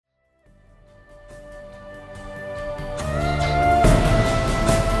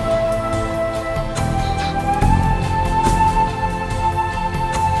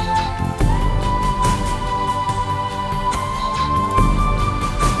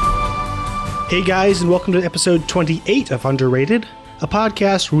Hey guys, and welcome to episode 28 of Underrated, a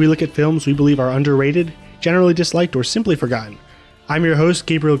podcast where we look at films we believe are underrated, generally disliked, or simply forgotten. I'm your host,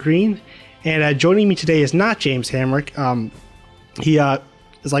 Gabriel Green, and joining me today is not James Hamrick. He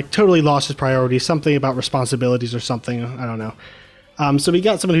is like totally lost his priorities, something about responsibilities or something, I don't know. So we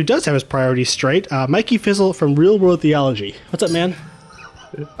got someone who does have his priorities straight, Mikey Fissel from Real World Theology. What's up, man?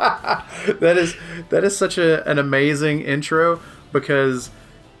 That is such an amazing intro, because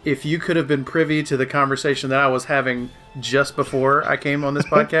if you could have been privy to the conversation that I was having just before I came on this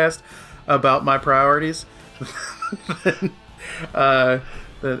podcast about my priorities, then,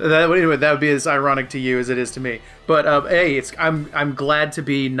 that would be as ironic to you as it is to me. But I'm glad to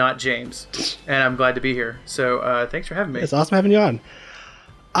be not James, and I'm glad to be here. So thanks for having me. It's awesome having you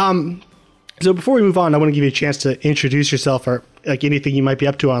on. So before we move on, I want to give you a chance to introduce yourself or like anything you might be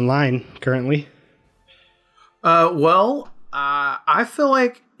up to online currently. I feel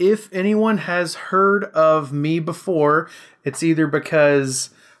like if anyone has heard of me before, it's either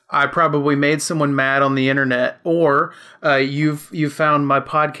because I probably made someone mad on the internet, or you've found my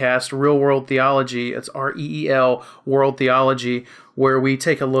podcast, Real World Theology. It's REEL World Theology, where we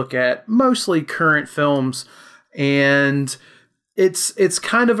take a look at mostly current films, and it's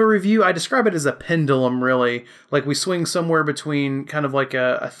kind of a review. I describe it as a pendulum, really. Like, we swing somewhere between kind of like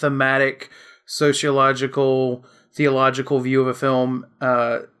a thematic, sociological, theological view of a film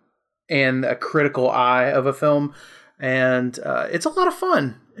and a critical eye of a film, and it's a lot of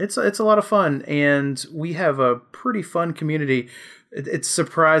fun. It's a lot of fun, and we have a pretty fun community. It's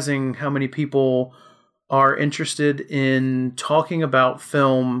surprising how many people are interested in talking about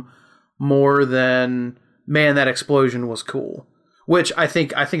film more than, man, that explosion was cool. Which I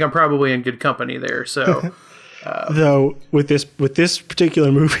think I'm probably in good company there. So, though with this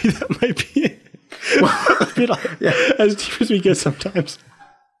particular movie, that might be as deep as we get sometimes.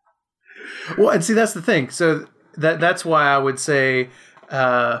 Well, and see, that's the thing. So that's why I would say,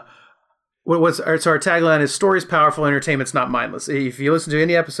 our tagline is "Stories powerful, entertainment's not mindless." If you listen to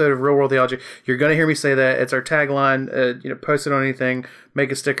any episode of Real World Theology, you're going to hear me say that. It's our tagline. Post it on anything,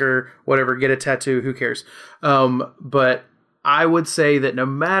 make a sticker, whatever, get a tattoo. Who cares? But I would say that no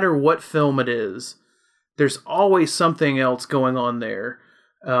matter what film it is, there's always something else going on there.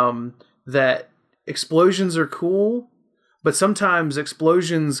 That explosions are cool, but sometimes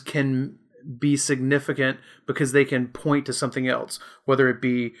explosions can be significant because they can point to something else, whether it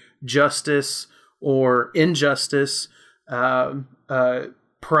be justice or injustice,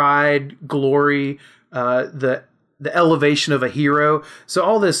 pride, glory, the elevation of a hero. So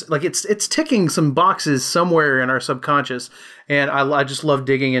all this, like, it's ticking some boxes somewhere in our subconscious, and I just love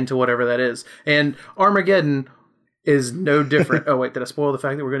digging into whatever that is. And Armageddon is no different. Oh wait, did I spoil the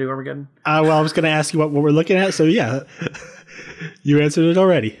fact that we're going to do Armageddon? Well, I was going to ask you what we're looking at. So yeah, you answered it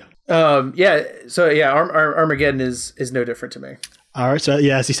already. Armageddon is no different to me. All right. So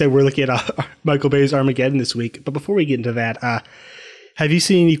yeah, as you said, we're looking at Michael Bay's Armageddon this week. But before we get into that, have you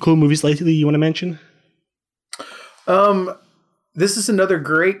seen any cool movies lately you want to mention? This is another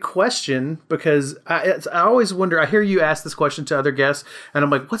great question, because I always wonder, I hear you ask this question to other guests, and I'm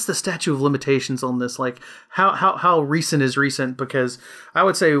like, what's the statute of limitations on this? Like, how recent is recent? Because I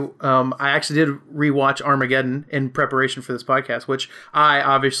would say, I actually did rewatch Armageddon in preparation for this podcast, which I,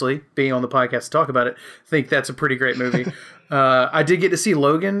 obviously, being on the podcast to talk about it, think that's a pretty great movie. I did get to see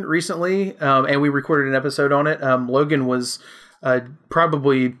Logan recently, and we recorded an episode on it. Logan was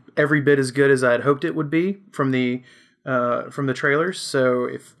probably every bit as good as I'd hoped it would be from the trailers. So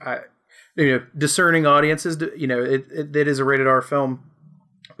if discerning audiences, it is a rated R film,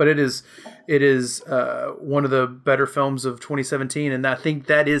 but it is one of the better films of 2017, and I think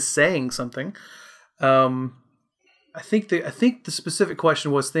that is saying something. I think the specific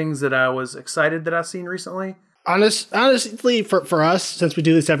question was things that I was excited that I've seen recently. Honestly, for us, since we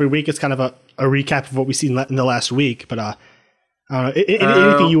do this every week, it's kind of a recap of what we've seen in the last week. But I don't know,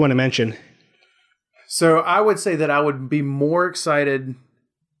 anything you want to mention. So I would say that I would be more excited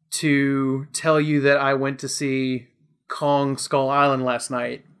to tell you that I went to see Kong Skull Island last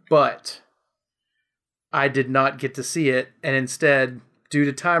night, but I did not get to see it, and instead, due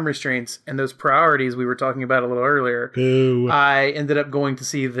to time restraints and those priorities we were talking about a little earlier, I ended up going to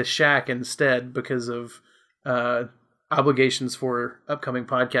see The Shack instead because of obligations for upcoming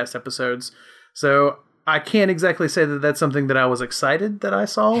podcast episodes. So I can't exactly say that that's something that I was excited that I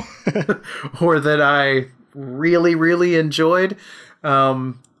saw or that I really, really enjoyed.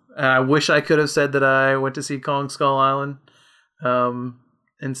 I wish I could have said that I went to see Kong Skull Island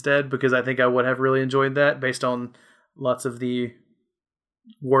instead, because I think I would have really enjoyed that based on lots of the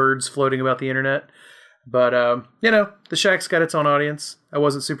words floating about the internet. But, The Shack's got its own audience. I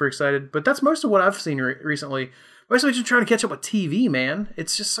wasn't super excited, but that's most of what I've seen recently. Mostly just trying to catch up with TV, man.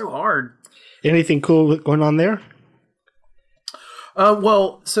 It's just so hard. Anything cool going on there?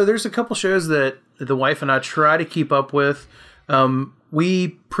 So there's a couple shows that the wife and I try to keep up with. We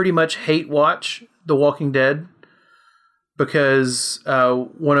pretty much hate watch The Walking Dead because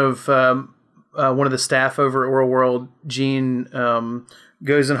one of the staff over at Real World, Gene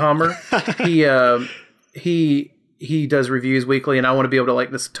Gozenhammer, he does reviews weekly, and I want to be able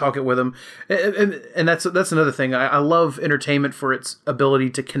to just talk it with him. And that's another thing. I love entertainment for its ability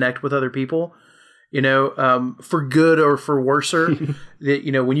to connect with other people. For good or for worser.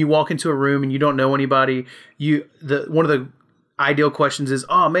 That when you walk into a room and you don't know anybody, one of the ideal questions is,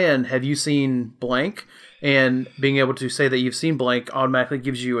 "Oh man, have you seen blank?" And being able to say that you've seen blank automatically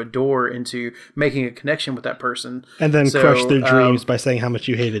gives you a door into making a connection with that person, and then crush their dreams by saying how much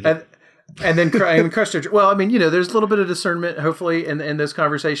you hated it. And then crush their. Well, there's a little bit of discernment, hopefully, in those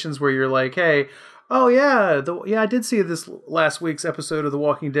conversations where you're like, "Hey, oh yeah, I did see this last week's episode of The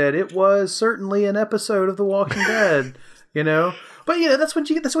Walking Dead. It was certainly an episode of The Walking Dead." But that's what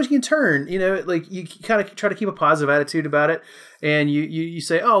you can turn. You kind of try to keep a positive attitude about it, and you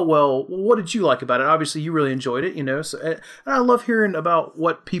say, "Oh well, what did you like about it?" Obviously, you really enjoyed it. So and I love hearing about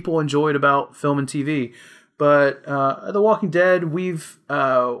what people enjoyed about film and TV. But The Walking Dead, we're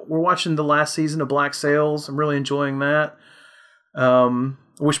watching the last season of Black Sails. I'm really enjoying that. I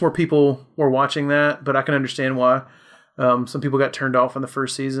wish more people were watching that, but I can understand why. Some people got turned off in the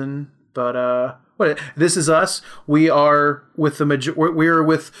first season. But This Is Us. We are with we're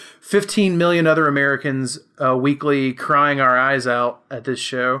with 15 million other Americans weekly crying our eyes out at this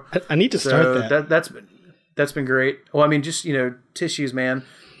show. I need to start that. That's been great. Well, just tissues, man,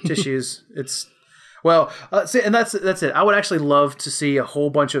 tissues. It's. Well, and that's it. I would actually love to see a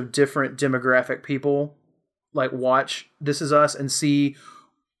whole bunch of different demographic people watch This Is Us and see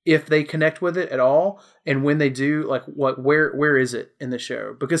if they connect with it at all, and when they do, where is it in the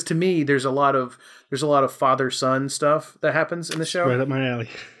show? Because to me, there's a lot of father-son stuff that happens in the show. Right up my alley.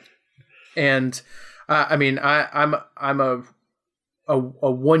 And I'm a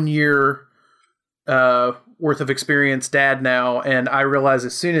 1 year worth of experience dad now, and I realize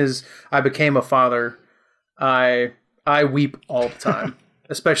as soon as I became a father, I weep all the time,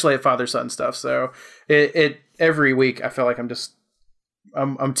 especially at father-son stuff. So it every week I feel like I'm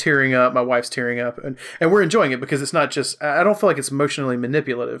tearing up. My wife's tearing up, and we're enjoying it because it's not just. I don't feel like it's emotionally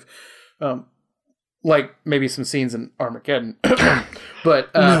manipulative, like maybe some scenes in Armageddon, but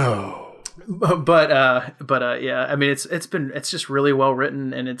no. Yeah. It's just really well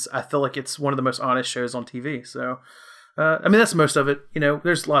written, and I feel like it's one of the most honest shows on TV. So, that's most of it.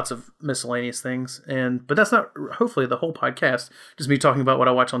 There's lots of miscellaneous things, but that's not hopefully the whole podcast. Just me talking about what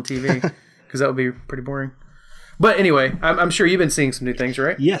I watch on TV, because that would be pretty boring. But anyway, I'm sure you've been seeing some new things,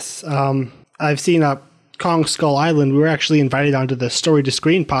 right? Yes. I've seen Kong Skull Island. We were actually invited onto the Story to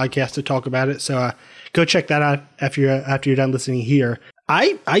Screen podcast to talk about it. So go check that out after you're done listening here.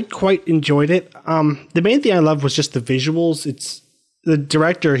 I quite enjoyed it. The main thing I loved was just the visuals. It's the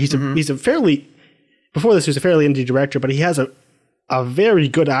director. He's a fairly, before this he was a fairly indie director, but he has a very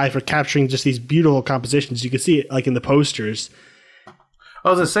good eye for capturing just these beautiful compositions. You can see it in the posters. I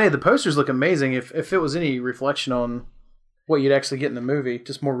was going to say, the posters look amazing. If it was any reflection on what you'd actually get in the movie,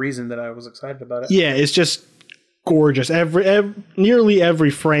 just more reason that I was excited about it. Yeah, it's just gorgeous. Nearly every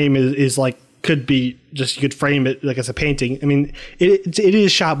frame is could be just, you could frame it as a painting. It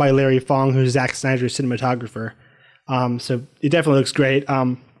is shot by Larry Fong, who's Zack Snyder's cinematographer. So it definitely looks great.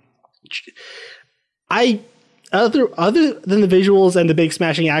 Other than the visuals and the big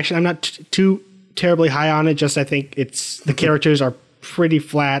smashing action, I'm not too terribly high on it. Just I think the characters are pretty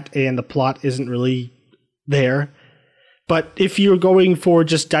flat and the plot isn't really there. But if you're going for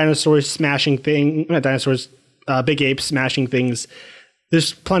just dinosaurs smashing big apes smashing things,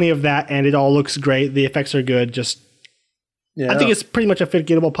 there's plenty of that, and it all looks great. The effects are good. I think it's pretty much a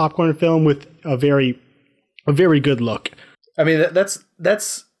forgettable popcorn film with a very good look.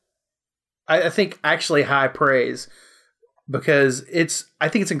 That's I think actually high praise, because I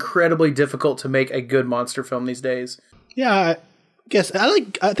think it's incredibly difficult to make a good monster film these days. Yeah, I guess I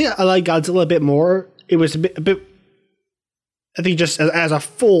think I like Godzilla a bit more. It was a bit. I think just as a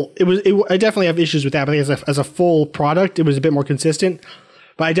full, I definitely have issues with that. But I think as a full product, it was a bit more consistent.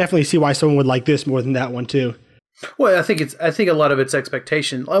 But I definitely see why someone would like this more than that one too. Well, I think a lot of it's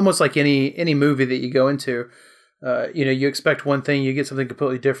expectation, almost like any movie that you go into. You expect one thing, you get something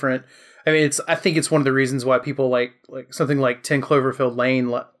completely different. I think it's one of the reasons why people like something like 10 Cloverfield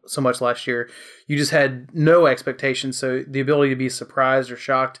Lane so much last year. You just had no expectations, so the ability to be surprised or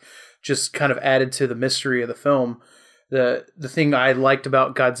shocked just kind of added to the mystery of the film. The thing I liked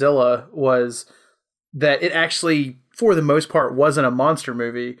about Godzilla was that it actually, for the most part, wasn't a monster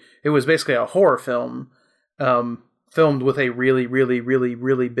movie. It was basically a horror film, filmed with a really, really, really,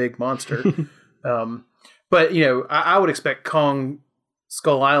 really big monster. But, you know, I would expect Kong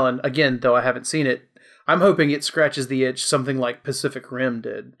Skull Island, again, though I haven't seen it, I'm hoping it scratches the itch something like Pacific Rim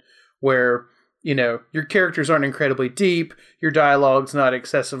did, where, you know, your characters aren't incredibly deep, your dialogue's not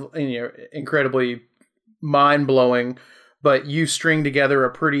excessive, you know, incredibly mind-blowing, but you string together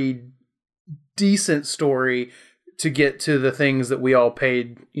a pretty decent story to get to the things that we all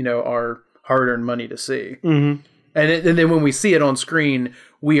paid, you know, our hard-earned money to see. Mm-hmm. And then when we see it on screen,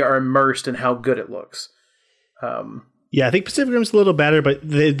 we are immersed in how good it looks. Yeah, I think Pacific Rim's a little better, but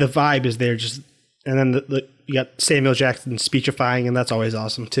the vibe is there. Just and then you got Samuel Jackson speechifying, and that's always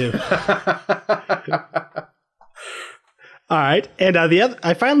awesome too. All right, and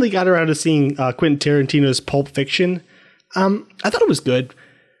I finally got around to seeing Quentin Tarantino's Pulp Fiction. I thought it was good.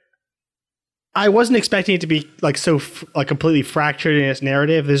 I wasn't expecting it to be like completely fractured in its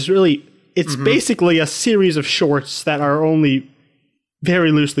narrative. It's basically a series of shorts that are only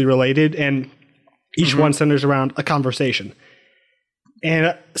very loosely related, and each one centers around a conversation.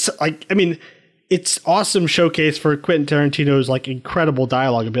 And it's awesome showcase for Quentin Tarantino's like incredible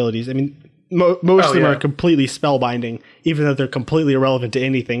dialogue abilities. I mean, most of them are completely spellbinding, even though they're completely irrelevant to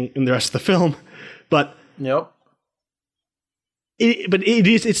anything in the rest of the film. But yep.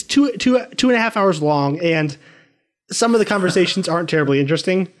 It's two and a half hours long, and some of the conversations aren't terribly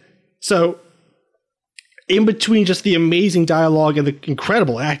interesting. So in between just the amazing dialogue and the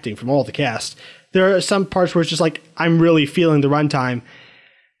incredible acting from all the cast, there are some parts where it's just like, I'm really feeling the runtime.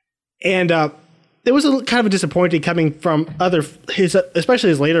 And it was kind of a disappointing coming from especially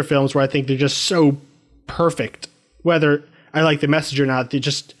his later films, where I think they're just so perfect. Whether I like the message or not, they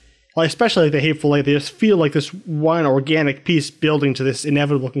just, especially like The Hateful Eight, they just feel like this one organic piece building to this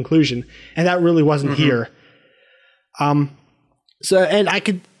inevitable conclusion. And that really wasn't here. So, and I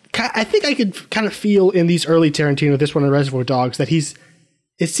think I could kind of feel in these early Tarantino, this one and Reservoir Dogs, that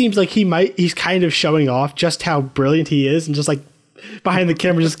it seems like he's kind of showing off just how brilliant he is, and just like behind the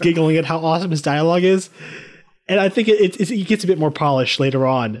camera just giggling at how awesome his dialogue is. And I think it gets a bit more polished later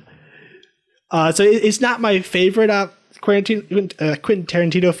on. So it's not my favorite Quentin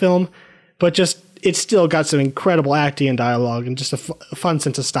Tarantino film, but just it's still got some incredible acting and dialogue and just a fun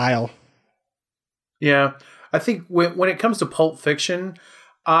sense of style. Yeah, I think when it comes to Pulp Fiction,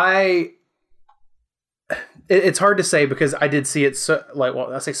 it's hard to say because I did see it so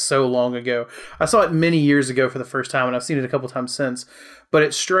long ago. I saw it many years ago for the first time, and I've seen it a couple times since. But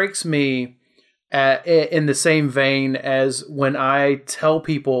it strikes me in the same vein as when I tell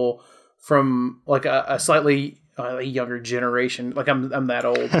people from like a slightly younger generation, like I'm that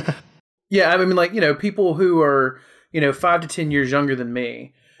old. Yeah, I mean, like, you know, people who are, you know, 5 to 10 years younger than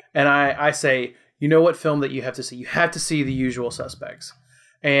me, and I say, you know what film that you have to see? You have to see The Usual Suspects.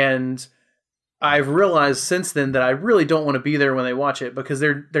 And I've realized since then that I really don't want to be there when they watch it, because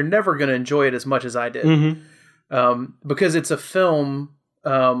they're never going to enjoy it as much as I did. Because it's a film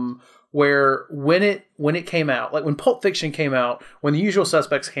where when it came out, like when Pulp Fiction came out, when The Usual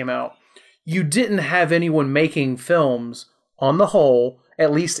Suspects came out, you didn't have anyone making films on the whole,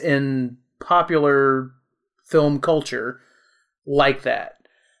 at least in popular film culture, like that.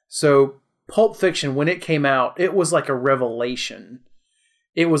 So Pulp Fiction, when it came out, it was like a revelation.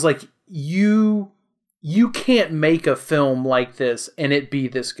 It was like, you can't make a film like this and it be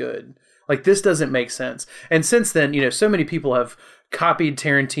this good. Like, this doesn't make sense. And since then, you know, so many people have copied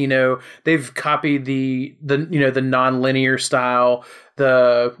Tarantino. They've copied the non-linear style,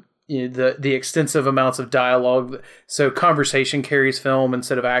 the extensive amounts of dialogue. So conversation carries film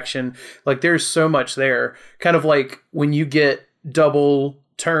instead of action. Like, there's so much there. Kind of like when you get double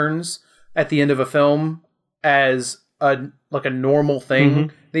turns at the end of a film as a normal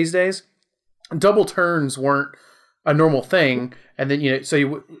thing these days. Double turns weren't a normal thing, and then, you know,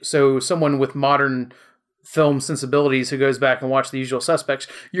 so someone with modern film sensibilities who goes back and watch The Usual Suspects,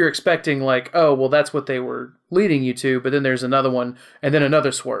 you're expecting like, oh, well, that's what they were leading you to, but then there's another one and then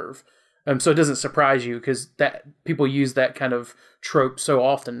another swerve. So it doesn't surprise you, because that people use that kind of trope so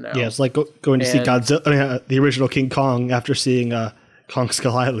often now. Yeah, it's like going to see Godzilla, the original King Kong, after seeing Kong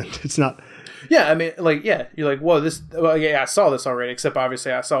Skull Island. It's not. Yeah, I mean, like, yeah, you're like, whoa, I saw this already, except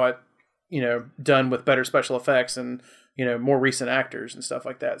obviously I saw it, you know, done with better special effects and, you know, more recent actors and stuff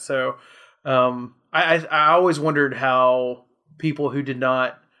like that. So I always wondered how people who did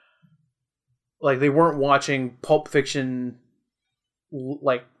not, like, they weren't watching Pulp Fiction,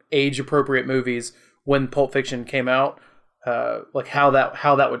 like, age-appropriate movies when Pulp Fiction came out, like how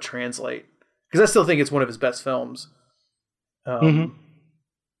that would translate. Because I still think it's one of his best films. Not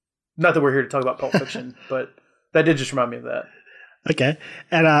that we're here to talk about Pulp Fiction, but that did just remind me of that. Okay.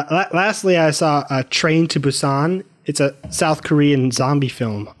 And lastly, I saw Train to Busan. It's a South Korean zombie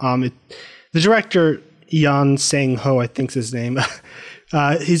film. The director, Yeon Sang-ho, I think's his name.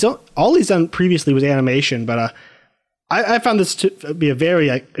 All he's done previously was animation, but I found this to be a very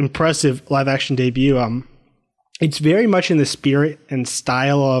impressive live-action debut. It's very much in the spirit and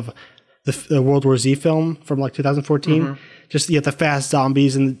style of the World War Z film from 2014. Mm-hmm. Just the fast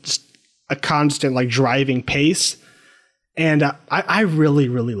zombies and just a constant driving pace. And I really,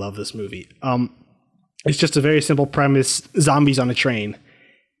 really love this movie. It's just a very simple premise: zombies on a train,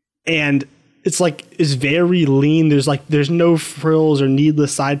 and it's very lean. There's no frills or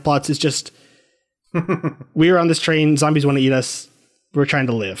needless side plots. It's just we're on this train. Zombies want to eat us. We're trying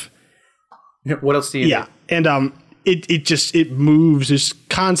to live. What else do you? Yeah, and it moves. It's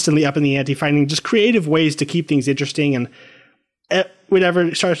constantly up in the ante, finding just creative ways to keep things interesting. And whenever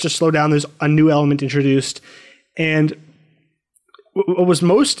it starts to slow down, there's a new element introduced. And what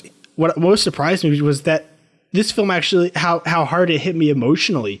most surprised me was that this film actually how hard it hit me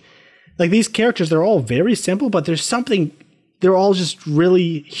emotionally. These characters, they're all very simple, but there's something. They're all just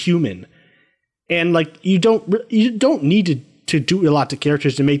really human, and you don't need to do a lot to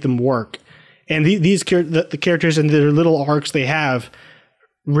characters to make them work. And the characters and their little arcs they have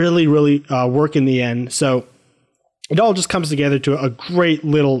really, really work in the end. So it all just comes together to a great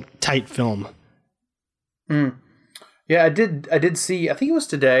little tight film. Yeah, I did see. I think it was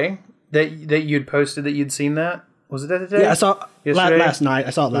today that you'd posted that you'd seen that. Was it that today? Yeah, I saw last night. I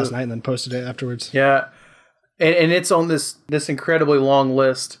saw it last night and then posted it afterwards. Yeah, and it's on this incredibly long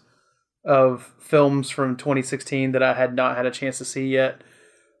list of films from 2016 that I had not had a chance to see yet.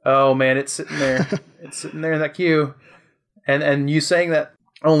 Oh man, it's sitting there. It's sitting there in that queue, and you saying that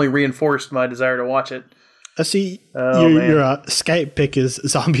only reinforced my desire to watch it. I see your Skype pic is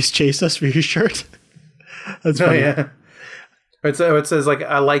 "Zombies Chase Us" for your shirt. That's funny. Oh, yeah. It says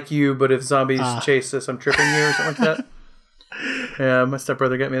I like you, but if zombies chase us, I'm tripping you or something like that. Yeah, my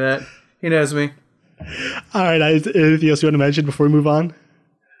stepbrother got me that. He knows me. All right, anything else you want to mention before we move on?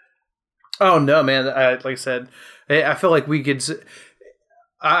 Oh no, man! Like I said, I feel like we could.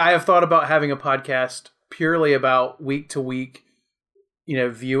 I have thought about having a podcast purely about week to week,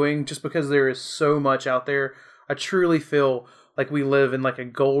 viewing, just because there is so much out there. I truly feel like we live in a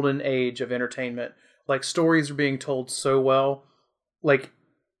golden age of entertainment. Stories are being told so well.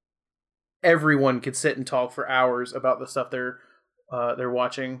 Everyone could sit and talk for hours about the stuff they're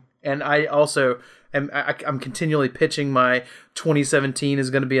watching. And I also I'm continually pitching my 2017 is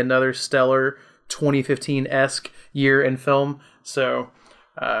going to be another stellar 2015-esque year in film. So,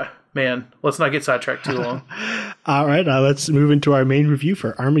 man, let's not get sidetracked too long. All right, let's move into our main review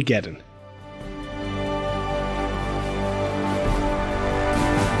for Armageddon.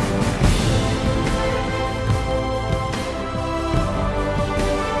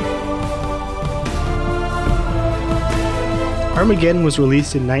 Armageddon was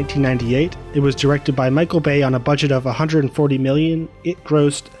released in 1998. It was directed by Michael Bay on a budget of $140 million. It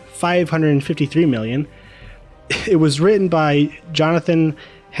grossed $553 million. It was written by Jonathan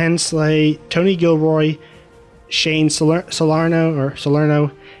Hensley, Tony Gilroy, Shane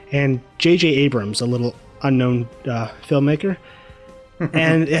Salerno, and J.J. Abrams, a little unknown filmmaker.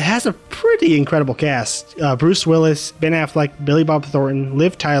 And it has a pretty incredible cast. Bruce Willis, Ben Affleck, Billy Bob Thornton,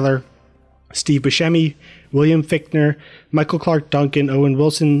 Liv Tyler, Steve Buscemi, William Fichtner, Michael Clark Duncan, Owen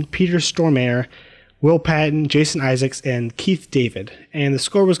Wilson, Peter Stormare, Will Patton, Jason Isaacs, and Keith David. And the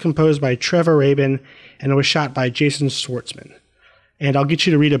score was composed by Trevor Rabin, and it was shot by Jason Schwartzman. And I'll get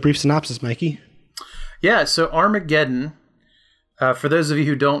you to read a brief synopsis, Mikey. Yeah, so Armageddon, for those of you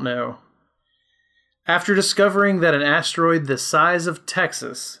who don't know, after discovering that an asteroid the size of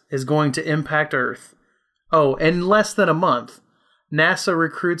Texas is going to impact Earth, in less than a month, NASA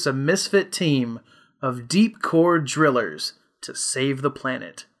recruits a misfit team of deep core drillers to save the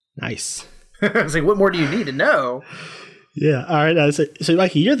planet. Nice. I was like, what more do you need to know? Yeah. All right. So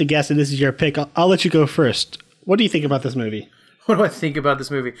Mikey, you're the guest, and this is your pick. I'll let you go first. What do you think about this movie? What do I think about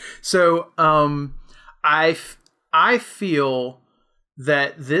this movie? So, I feel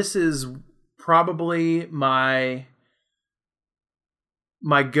that this is probably my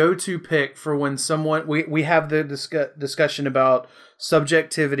go-to pick for when someone we have the discussion about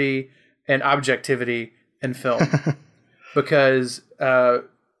subjectivity and objectivity in film. Because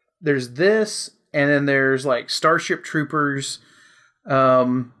there's this, and then there's Starship Troopers,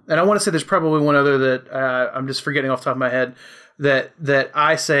 and I want to say there's probably one other that I'm just forgetting off the top of my head that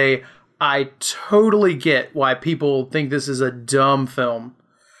I say I totally get why people think this is a dumb film.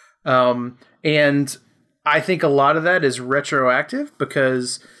 And I think a lot of that is retroactive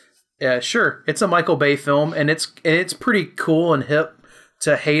because, sure, it's a Michael Bay film, and it's pretty cool and hip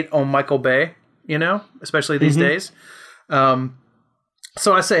to hate on Michael Bay, especially these days.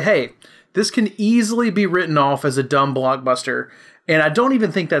 So I say, hey, this can easily be written off as a dumb blockbuster, and I don't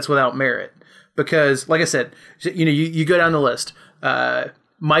even think that's without merit because, like I said, you go down the list.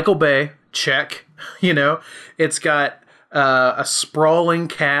 Michael Bay, check. It's got a sprawling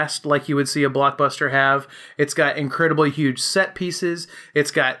cast like you would see a blockbuster have. It's got incredibly huge set pieces.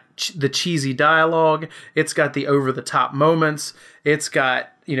 It's got the cheesy dialogue. It's got the over-the-top moments. It's got,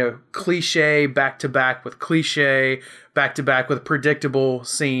 cliche back-to-back with cliche, back-to-back with predictable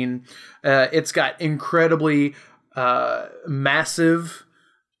scene. It's got incredibly massive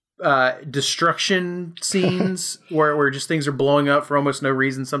destruction scenes where just things are blowing up for almost no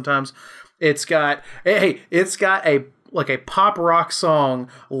reason sometimes. It's got a pop rock song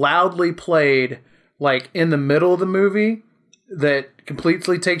loudly played like in the middle of the movie that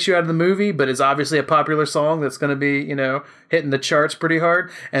completely takes you out of the movie, but is obviously a popular song that's going to be, hitting the charts pretty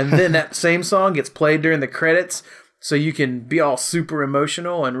hard. And then that same song gets played during the credits, so you can be all super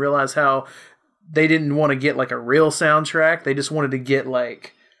emotional and realize how they didn't want to get like a real soundtrack. They just wanted to get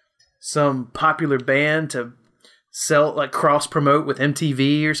like some popular band to sell, like cross promote with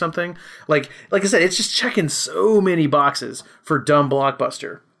MTV or something. Like I said, it's just checking so many boxes for dumb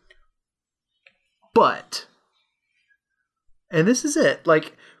blockbuster. But, and this is it,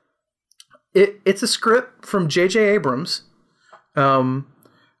 like it's a script from J.J. Abrams,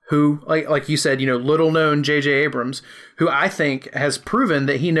 who, like you said, little known J.J. Abrams, who I think has proven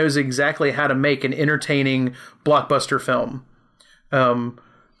that he knows exactly how to make an entertaining blockbuster film.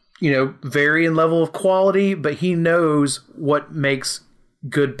 Vary in level of quality, but he knows what makes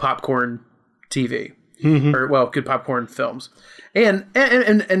good popcorn TV, or good popcorn films. And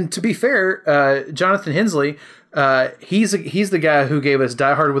to be fair, Jonathan Hensleigh, he's the guy who gave us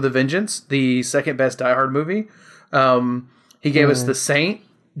Die Hard with a Vengeance, the second best Die Hard movie. He gave us The Saint,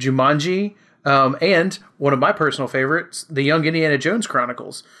 Jumanji, and one of my personal favorites, The Young Indiana Jones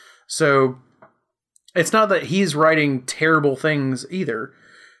Chronicles. So it's not that he's writing terrible things either.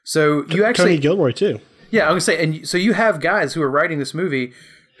 So you actually Tony Gilroy too. Yeah, I'm gonna say, and so you have guys who are writing this movie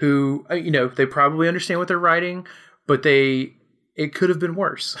who, they probably understand what they're writing, but it could have been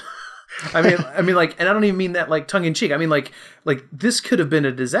worse. I mean, like, and I don't even mean that like tongue in cheek. I mean, like this could have been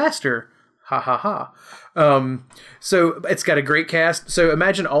a disaster. Ha ha ha. So it's got a great cast. So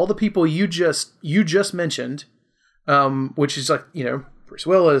imagine all the people you just mentioned, which is like, Bruce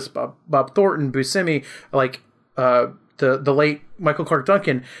Willis, Bob Thornton, Buscemi, like the late Michael Clark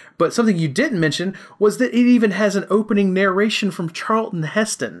Duncan. But something you didn't mention was that it even has an opening narration from Charlton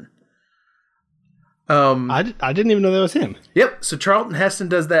Heston. I didn't even know that was him. Yep. So Charlton Heston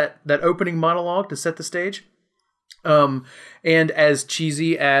does that opening monologue to set the stage. And as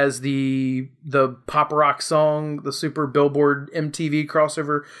cheesy as the pop rock song, the super Billboard MTV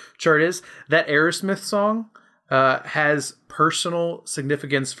crossover chart is, that Aerosmith song has personal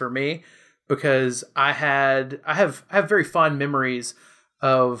significance for me because I have very fond memories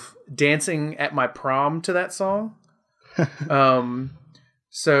of dancing at my prom to that song.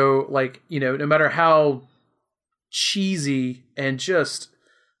 So like, no matter how cheesy and just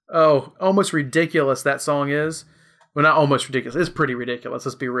almost ridiculous that song is. Well, not almost ridiculous. It's pretty ridiculous.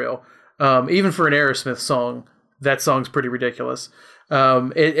 Let's be real. Even for an Aerosmith song, that song's pretty ridiculous.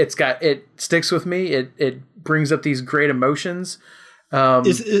 It sticks with me. It brings up these great emotions.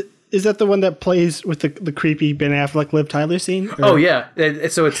 Is that the one that plays with the creepy Ben Affleck, Liv Tyler scene? Or? Oh yeah.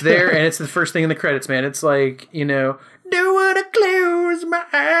 So it's there, and it's the first thing in the credits, man. It's like, don't want to close my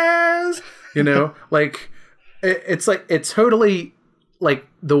eyes. Like it's like, it's totally like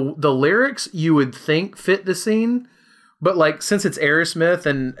the lyrics you would think fit the scene. But like, since it's Aerosmith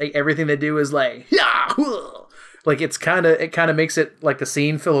and everything they do is like, yeah, like it kind of makes it like the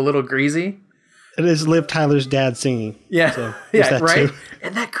scene feel a little greasy. It is Liv Tyler's dad singing. Yeah, so yeah, right. Too.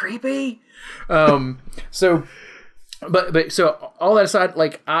 Isn't that creepy? So all that aside,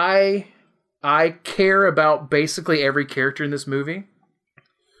 like I care about basically every character in this movie.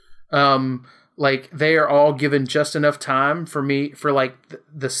 Like they are all given just enough time for me, for like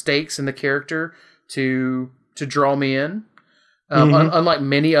the stakes and the character to draw me in. Unlike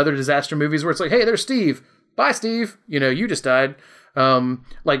many other disaster movies where it's like, hey, there's Steve. Bye, Steve. You just died.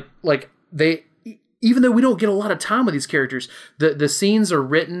 Like they, even though we don't get a lot of time with these characters, the scenes are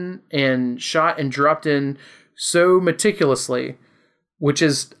written and shot and dropped in so meticulously, which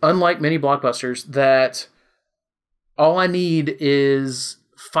is unlike many blockbusters, that all I need is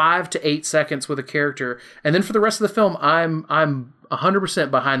 5 to 8 seconds with a character, and then for the rest of the film, I'm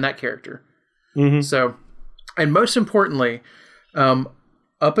 100% behind that character. Mm-hmm. So, and most importantly,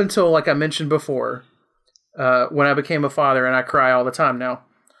 up until, like I mentioned before, when I became a father, and I cry all the time now,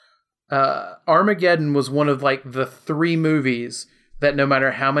 Armageddon was one of like the 3 movies that no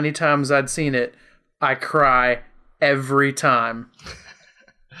matter how many times I'd seen it, I cry every time.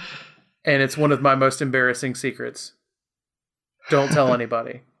 And it's one of my most embarrassing secrets. Don't tell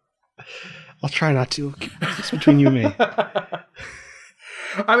anybody. I'll try not to. It's between you and me.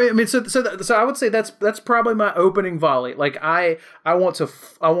 I mean, so I would say that's probably my opening volley. Like I want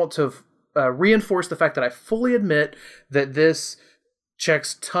to reinforce the fact that I fully admit that this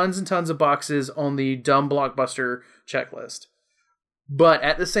checks tons and tons of boxes on the dumb blockbuster checklist. But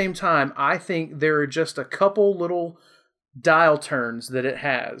at the same time, I think there are just a couple little dial turns that it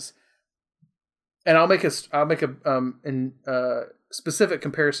has. And I'll make a specific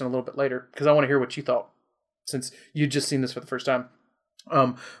comparison a little bit later because I want to hear what you thought since you'd just seen this for the first time.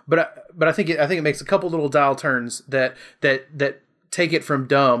 But I think it makes a couple little dial turns that take it from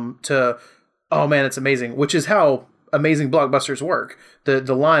dumb to, oh man, it's amazing, which is how amazing blockbusters work.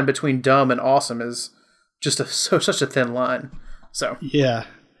 The line between dumb and awesome is just such a thin line. So yeah.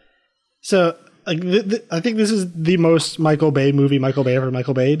 So like I think this is the most Michael Bay movie Michael Bay ever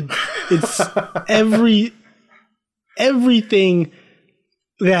Michael Bay'd. It's everything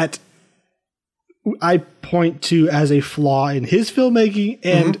that I point to as a flaw in his filmmaking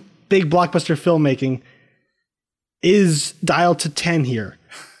and big blockbuster filmmaking is dialed to 10 here.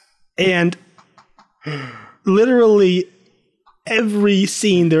 And literally every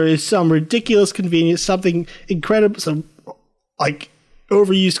scene there is some ridiculous convenience, something incredible, some like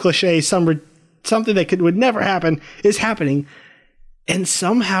overused cliche, something that would never happen is happening, and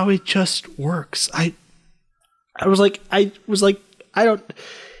somehow it just works. I was like,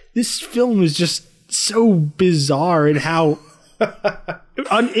 this film is just so bizarre in how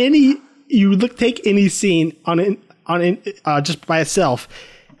take any scene just by itself,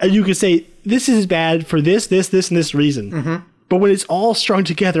 and you could say this is bad for this, and this reason. Mm-hmm. But when it's all strung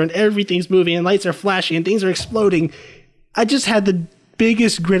together and everything's moving and lights are flashing and things are exploding, I just had the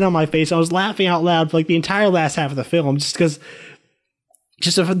biggest grin on my face. I was laughing out loud for like the entire last half of the film, just because,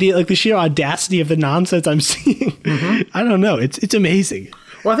 the sheer audacity of the nonsense I'm seeing. Mm-hmm. I don't know. It's amazing.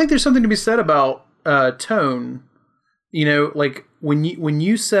 Well, I think there's something to be said about tone. You know, like when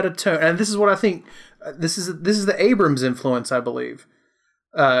you set a tone, and this is what I think. This is the Abrams influence, I believe.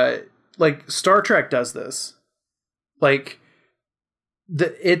 Like Star Trek does this. Like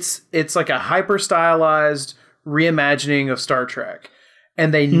it's like a hyper stylized reimagining of Star Trek,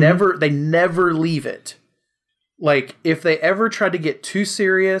 and they never leave it. Like if they ever tried to get too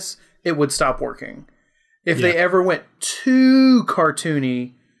serious, it would stop working. If they ever went too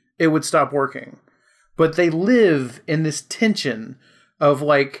cartoony, it would stop working. But they live in this tension of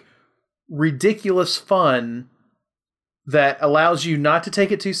like ridiculous fun that allows you not to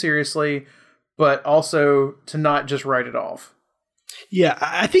take it too seriously, but also to not just write it off. Yeah,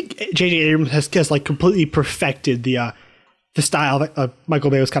 I think J.J. Abrams has like completely perfected the style that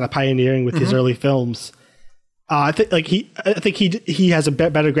Michael Bay was kind of pioneering with his early films. I think he has a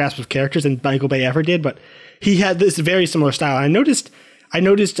better grasp of characters than Michael Bay ever did, but he had this very similar style. And I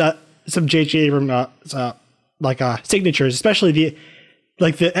noticed some J.J. Abrams signatures, especially the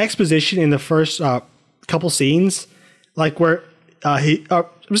exposition in the first couple scenes, like where I'm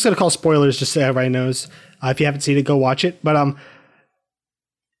just gonna call spoilers just so everybody knows. If you haven't seen it, go watch it. But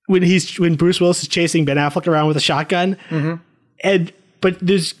when Bruce Willis is chasing Ben Affleck around with a shotgun, but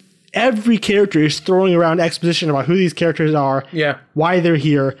there's every character is throwing around exposition about who these characters are, why they're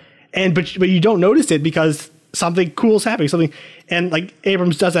here, but you don't notice it because something cool is happening. And like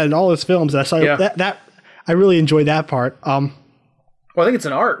Abrams does that in all his films. So that I really enjoyed that part. Well, I think it's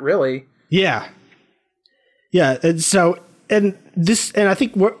an art, really. Yeah. And I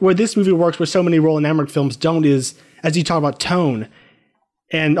think where this movie works, where so many Roland Emmerich films don't, is as you talk about tone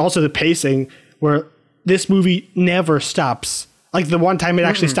and also the pacing, where this movie never stops. Like the one time it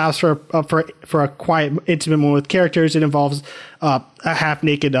actually stops for a quiet, intimate moment with characters, it involves a half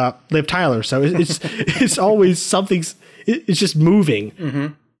naked Liv Tyler. So it's always something. It's just moving. Mm-hmm.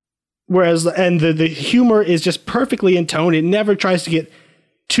 Whereas the humor is just perfectly in tone. It never tries to get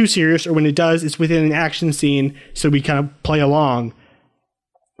too serious, or when it does, it's within an action scene, so we kind of play along.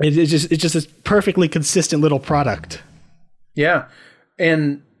 It's just this perfectly consistent little product. Yeah,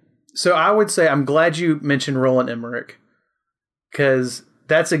 and so I would say I'm glad you mentioned Roland Emmerich, because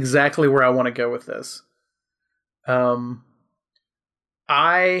that's exactly where I want to go with this.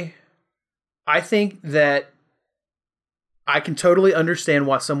 I think that I can totally understand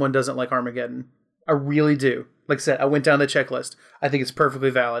why someone doesn't like Armageddon. I really do. Like I said, I went down the checklist. I think it's perfectly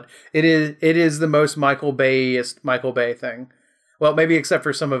valid. It is the most Michael Bay-est Michael Bay thing. Well, maybe except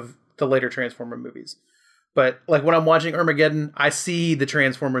for some of the later Transformer movies. But like when I'm watching Armageddon, I see the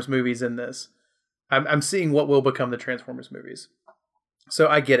Transformers movies in this. I'm seeing what will become the Transformers movies. So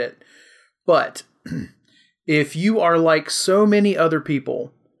I get it. But if you are like so many other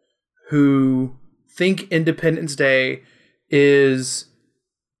people who think Independence Day is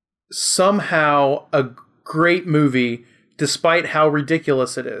somehow a great movie despite how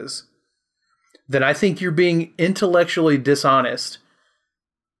ridiculous it is, then I think you're being intellectually dishonest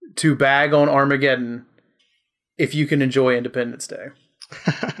to bag on Armageddon if you can enjoy Independence Day.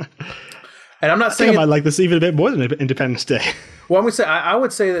 And I'm not saying I like this even a bit more than Independence Day. Well, I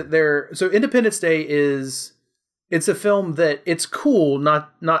would say that so Independence Day it's a film that it's cool,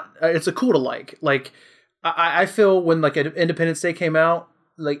 not it's a cool to like. Like I feel when like Independence Day came out,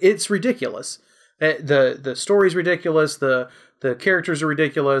 like it's ridiculous. The story's ridiculous, the characters are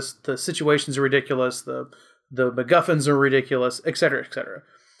ridiculous, the situations are ridiculous, the MacGuffins are ridiculous, etc., etc.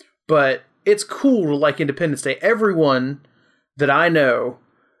 But it's cool to like Independence Day. Everyone that I know,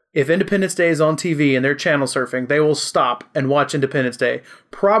 if Independence Day is on TV and they're channel surfing, they will stop and watch Independence Day,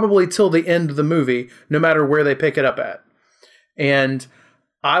 probably till the end of the movie, no matter where they pick it up at. And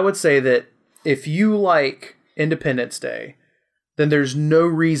I would say that if you like Independence Day, then there's no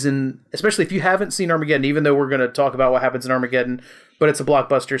reason, especially if you haven't seen Armageddon, even though we're going to talk about what happens in Armageddon, but it's a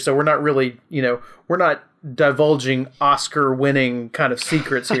blockbuster, so we're not really, we're not divulging Oscar-winning kind of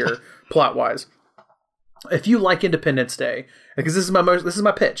secrets here, plot-wise. If you like Independence Day, because this is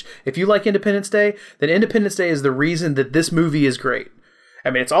my pitch. If you like Independence Day, then Independence Day is the reason that this movie is great.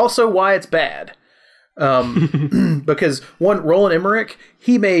 I mean, it's also why it's bad. Because one, Roland Emmerich,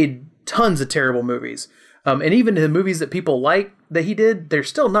 he made tons of terrible movies. And even the movies that people like that he did, they're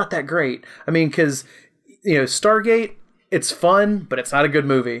still not that great. I mean, because, Stargate, it's fun, but it's not a good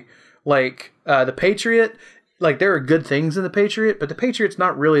movie. Like, The Patriot, like, there are good things in The Patriot, but The Patriot's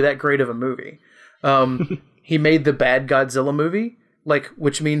not really that great of a movie. He made the bad Godzilla movie, like,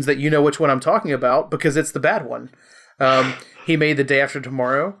 which means that you know which one I'm talking about because it's the bad one. He made The Day After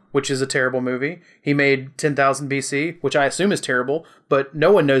Tomorrow, which is a terrible movie. He made 10,000 BC, which I assume is terrible, but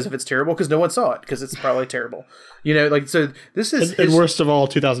no one knows if it's terrible because no one saw it because it's probably terrible. So this is... And worst of all,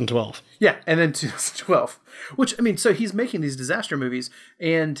 2012. Yeah, and then 2012. Which, I mean, so he's making these disaster movies,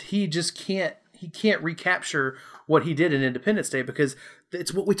 and he just can't recapture what he did in Independence Day because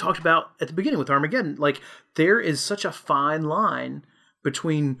it's what we talked about at the beginning with Armageddon. Like, there is such a fine line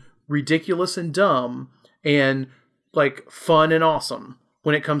between ridiculous and dumb and like fun and awesome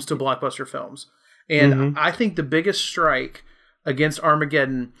when it comes to blockbuster films. And I think the biggest strike against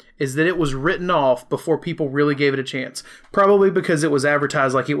Armageddon is that it was written off before people really gave it a chance. Probably because it was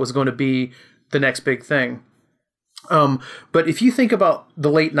advertised like it was going to be the next big thing. But if you think about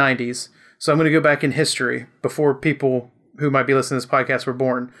the late 90s, so I'm going to go back in history before people who might be listening to this podcast were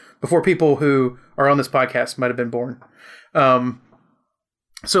born, before people who are on this podcast might have been born.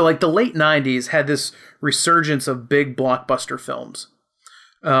 So like the late 90s had this resurgence of big blockbuster films.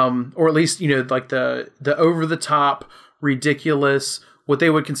 Or at least, like the over the top, ridiculous, what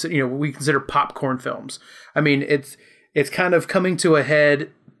they would consider, we consider popcorn films. I mean, it's kind of coming to a head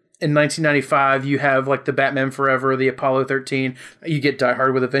in 1995. You have like the Batman Forever, the Apollo 13, you get Die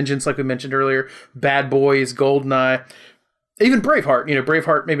Hard with a Vengeance, like we mentioned earlier, Bad Boys, Goldeneye, even Braveheart,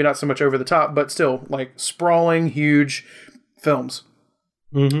 Braveheart, maybe not so much over the top, but still like sprawling, huge films.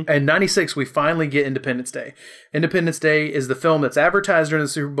 And 96, we finally get Independence Day. Independence Day is the film that's advertised during the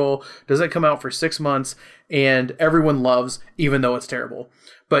Super Bowl, doesn't come out for 6 months, and everyone loves, even though it's terrible.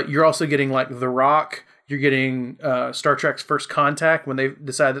 But you're also getting like The Rock, you're getting Star Trek's First Contact when they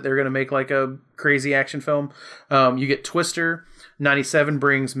decide that they're going to make like a crazy action film. You get Twister. 97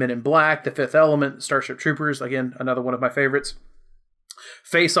 brings Men in Black, The Fifth Element, Starship Troopers, again, another one of my favorites.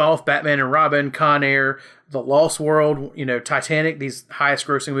 Face Off, Batman and Robin, Con Air, The Lost World, Titanic, these highest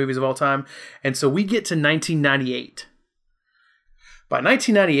grossing movies of all time. And so we get to 1998. By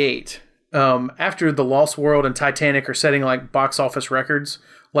 1998, after The Lost World and Titanic are setting like box office records,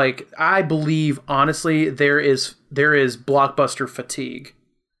 like I believe honestly there is blockbuster fatigue.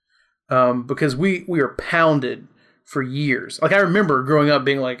 Because we are pounded for years. Like I remember growing up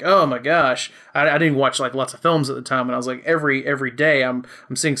being like, oh my gosh, I didn't watch like lots of films at the time, and I was like every day I'm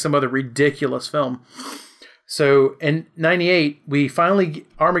seeing some other ridiculous film. So in 98 we finally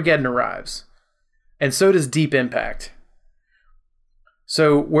Armageddon arrives, and so does Deep Impact.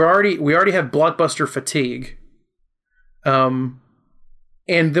 So we already have blockbuster fatigue, and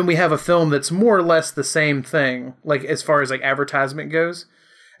And then we have a film that's more or less the same thing, like as far as like advertisement goes.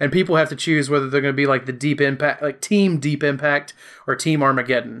 And people have to choose whether they're going to be like the Deep Impact, like Team Deep Impact or Team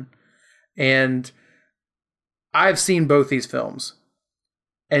Armageddon. And I've seen both these films.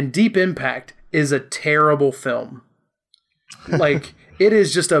 And Deep Impact is a terrible film. Like, it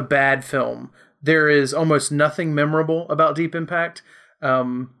is just a bad film. There is almost nothing memorable about Deep Impact.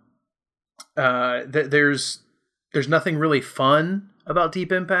 There's nothing really fun about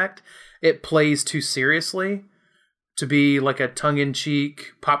Deep Impact. It plays too seriously to be like a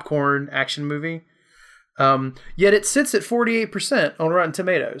tongue-in-cheek popcorn action movie. Yet it sits at 48% on Rotten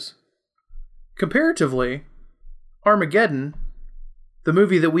Tomatoes. Comparatively, Armageddon, the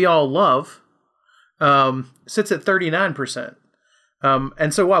movie that we all love, sits at 39%.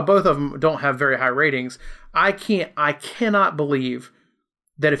 And so while both of them don't have very high ratings, I cannot believe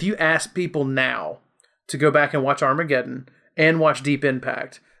that if you ask people now to go back and watch Armageddon and watch Deep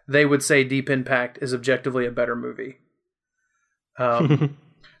Impact, they would say Deep Impact is objectively a better movie.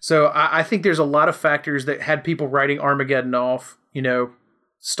 So I think there's a lot of factors that had people writing Armageddon off,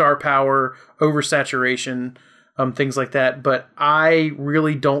 star power, oversaturation, things like that. But I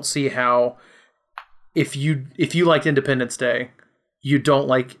really don't see how, if you liked Independence Day, you don't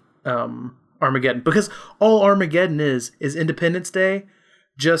like Armageddon, because all Armageddon is Independence Day,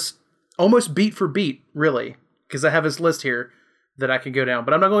 just almost beat for beat, really. Because I have this list here that I can go down,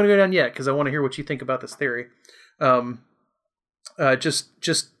 but I'm not going to go down yet because I want to hear what you think about this theory.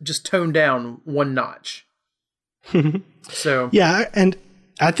 Just tone down one notch. So yeah, and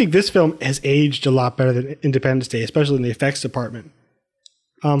I think this film has aged a lot better than Independence Day, especially in the effects department.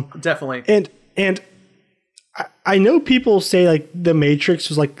 Definitely. And I know people say like The Matrix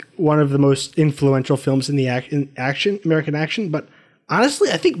was like one of the most influential films in the American action, but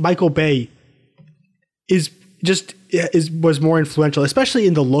honestly, I think Michael Bay was more influential, especially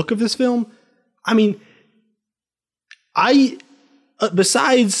in the look of this film. I mean,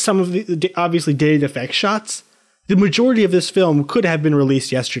 besides some of the obviously dated effects shots, the majority of this film could have been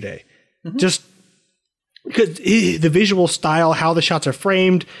released yesterday. Mm-hmm. Just because the visual style, how the shots are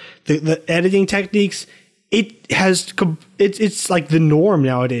framed, the editing techniques, it's like the norm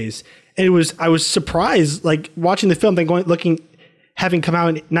nowadays. And I was surprised, like watching the film, then having come out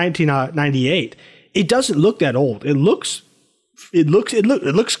in 1998. It doesn't look that old. It looks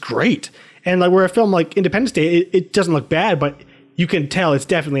great. And like where a film like Independence Day, it doesn't look bad, but you can tell it's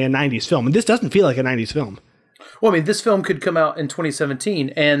definitely a 90s film. And this doesn't feel like a 90s film. Well, I mean, this film could come out in 2017,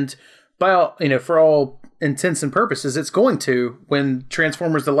 and for all intents and purposes, it's going to when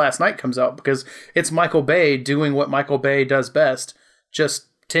Transformers: The Last Knight comes out, because it's Michael Bay doing what Michael Bay does best just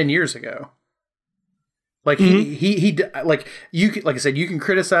 10 years ago. Like he like I said, you can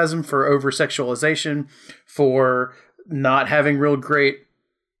criticize him for over sexualization, for not having real great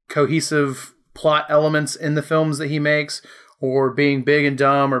cohesive plot elements in the films that he makes, or being big and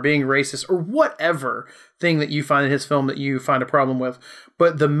dumb, or being racist, or whatever thing that you find in his film that you find a problem with.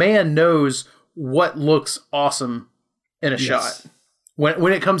 But the man knows what looks awesome in a shot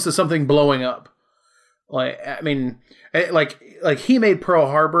when it comes to something blowing up. Like, I mean, like he made Pearl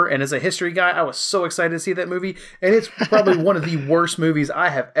Harbor, and as a history guy, I was so excited to see that movie. And it's probably one of the worst movies I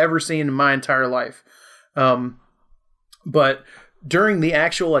have ever seen in my entire life. But during the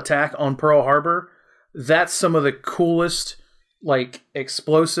actual attack on Pearl Harbor, that's some of the coolest, like,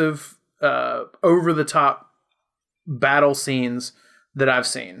 explosive, over the top battle scenes that I've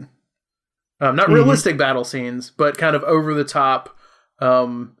seen. Not realistic battle scenes, but kind of over the top,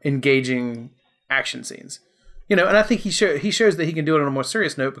 engaging action scenes. And I think he shows that he can do it on a more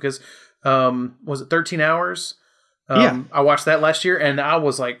serious note, because was it 13 Hours? I watched that last year, and I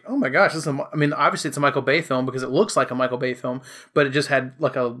was like, oh my gosh, obviously it's a Michael Bay film because it looks like a Michael Bay film, but it just had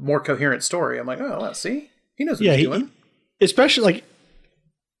like a more coherent story. I'm like, oh, well, see, he knows what he's doing. Especially like,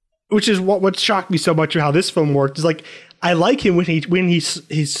 which is what shocked me so much of how this film worked, is like, I like him when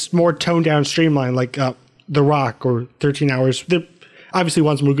he's more toned down, streamlined, like The Rock or 13 Hours. They're, obviously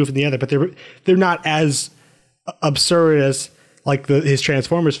one's more goofy than the other, but they're not as absurd as like his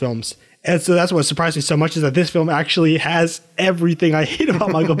Transformers films. And so that's what surprised me so much, is that this film actually has everything I hate about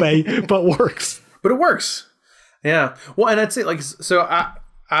Michael Bay, but works. But it works. Yeah. Well, and I'd say, like, so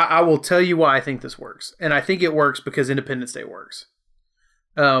I will tell you why I think this works. And I think it works because Independence Day works.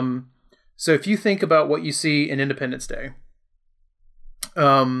 So if you think about what you see in Independence Day,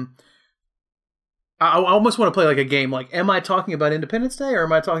 I almost want to play like a game. Like, am I talking about Independence Day or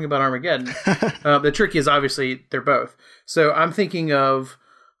am I talking about Armageddon? The trick is obviously they're both. So I'm thinking of,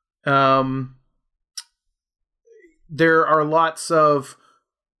 there are lots of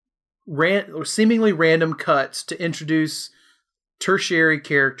seemingly random cuts to introduce tertiary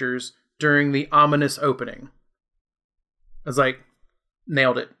characters during the ominous opening. I was like,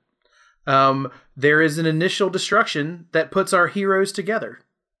 nailed it. There is an initial destruction that puts our heroes together.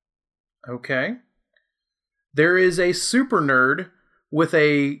 Okay. There is a super nerd with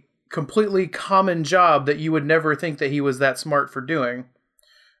a completely common job that you would never think that he was that smart for doing.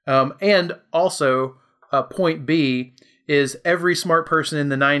 And also, point B is every smart person in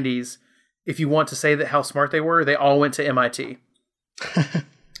the 90s, if you want to say that how smart they were, they all went to MIT.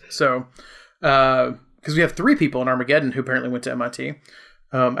 So, because we have 3 people in Armageddon who apparently went to MIT,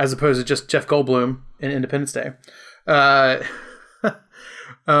 as opposed to just Jeff Goldblum in Independence Day.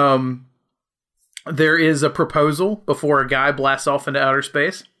 There is a proposal before a guy blasts off into outer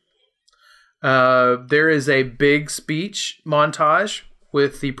space. There is a big speech montage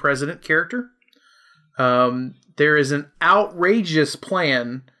with the president character. There is an outrageous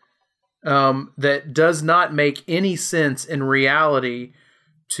plan that does not make any sense in reality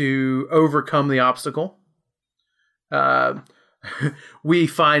to overcome the obstacle. We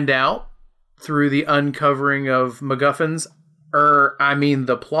find out through the uncovering of MacGuffins,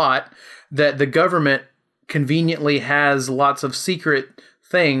 the plot, that the government conveniently has lots of secret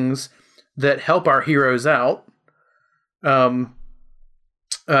things that help our heroes out. Thank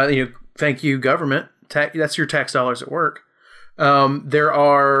you, government. That's your tax dollars at work. There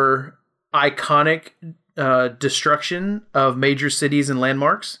are iconic destruction of major cities and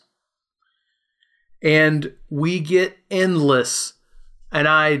landmarks. And we get endless, and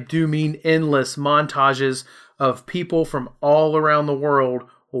I do mean endless, montages of people from all around the world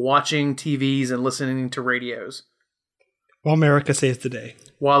watching TVs and listening to radios. While America saves the day.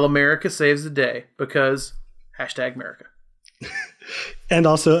 While America saves the day, because #America. And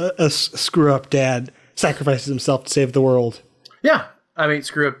also a screw-up dad sacrifices himself to save the world. Yeah. I mean,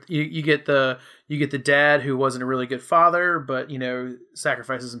 screw up. You get the dad who wasn't a really good father, but,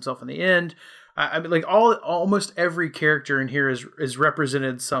 sacrifices himself in the end. I mean, like almost every character in here is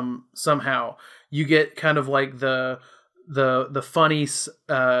represented somehow. You get kind of like the funny,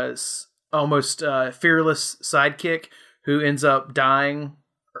 almost fearless sidekick who ends up dying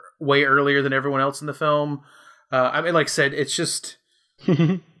way earlier than everyone else in the film. I mean, like I said, it's just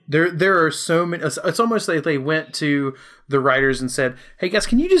there are so many. It's almost like they went to the writers and said, "Hey guys,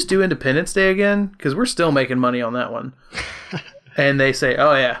 can you just do Independence Day again? Because we're still making money on that one." And they say,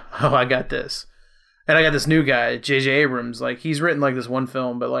 "Oh yeah, I got this, and I got this new guy, J.J. Abrams. Like he's written like this one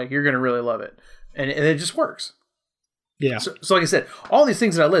film, but like you're gonna really love it." And it just works. Yeah. So like I said, all these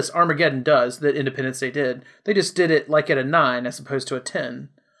things that I list, Armageddon does that Independence Day did. They just did it like at a 9 as opposed to a 10.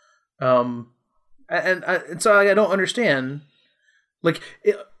 And so I don't understand. Like,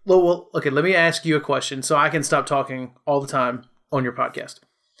 well, okay, let me ask you a question so I can stop talking all the time on your podcast.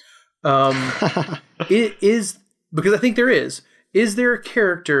 It is, because I think there is there a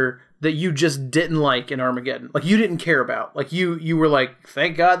character that you just didn't like in Armageddon? Like you didn't care about? Like you were like,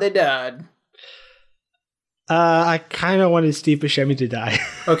 thank God they died. I kind of wanted Steve Buscemi to die.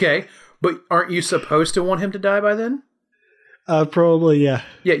 Okay, but aren't you supposed to want him to die by then? Probably, yeah.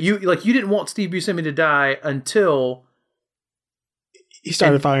 Yeah, you didn't want Steve Buscemi to die until he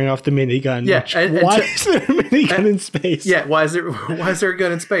started firing off the minigun. Yeah, why is there a minigun in space? Yeah, why is there a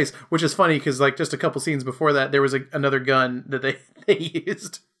gun in space? Which is funny because like just a couple scenes before that, there was another gun that they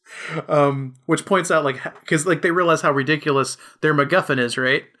used, which points out like because like they realize how ridiculous their MacGuffin is,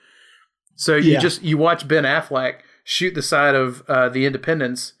 right? So you watch Ben Affleck shoot the side of the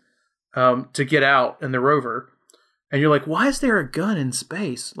Independence to get out in the rover, and you're like, why is there a gun in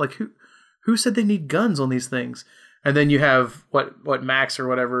space? Like who said they need guns on these things? And then you have what Max or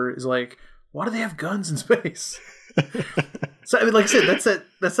whatever is like, why do they have guns in space? So I mean, like I said,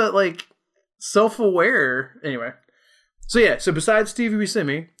 that's that like self-aware anyway. So yeah, so besides Stevie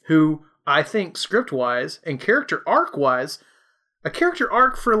Buscemi, who I think script-wise and character arc-wise, a character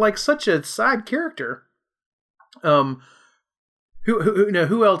arc for like such a side character, who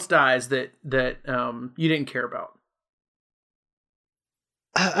else dies that you didn't care about?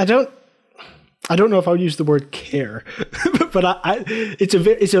 I don't know if I would use the word care, but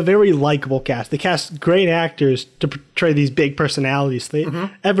it's a very likable cast. They cast great actors to portray these big personalities.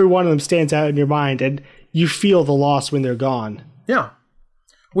 Every one of them stands out in your mind, and you feel the loss when they're gone. Yeah,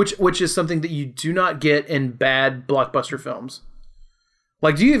 which is something that you do not get in bad blockbuster films.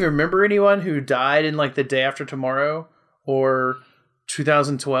 Like, do you even remember anyone who died in like The Day After Tomorrow or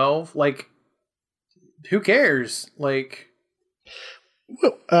 2012? Like, who cares? Like.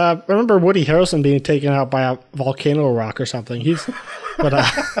 Well, I remember Woody Harrelson being taken out by a volcano rock or something. But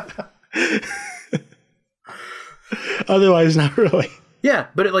otherwise, not really. Yeah,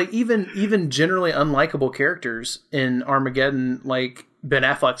 but even generally unlikable characters in Armageddon, like Ben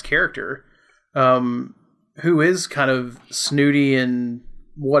Affleck's character, who is kind of snooty and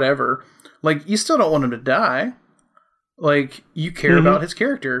whatever, like you still don't want him to die. Like you care about his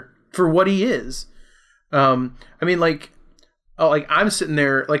character for what he is. I mean, like I'm sitting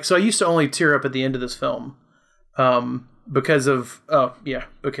there, like, so I used to only tear up at the end of this film, because of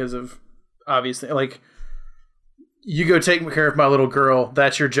obviously, like, you go take care of my little girl.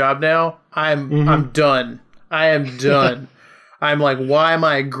 That's your job now. I'm done. I am done. I'm like, why am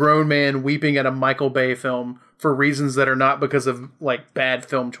I a grown man weeping at a Michael Bay film for reasons that are not because of like bad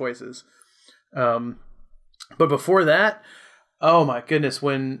film choices? But before that, oh my goodness,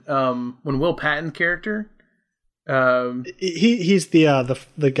 when Will Patton character, he's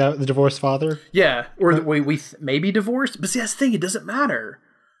the guy, the divorced father. Yeah, or we may be divorced, but see, that's the thing. It doesn't matter.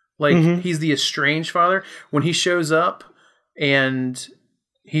 Like he's the estranged father. When he shows up and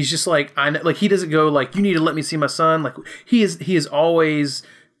he's just like, I know, like he doesn't go like, you need to let me see my son. Like he is always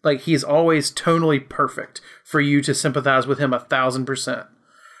tonally perfect for you to sympathize with him 1,000%.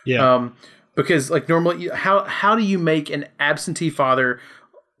 Yeah. Because like normally, how do you make an absentee father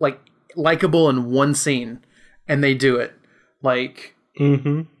like likable in one scene? And they do it. Like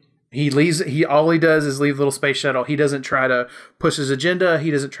he leaves. All he does is leave the little space shuttle. He doesn't try to push his agenda.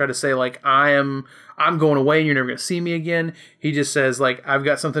 He doesn't try to say like I'm going away and you're never going to see me again. He just says like I've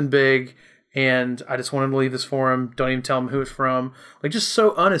got something big and I just wanted to leave this for him. Don't even tell him who it's from. Like just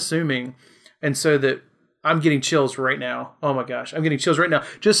so unassuming, and so that I'm getting chills right now. Oh my gosh, I'm getting chills right now.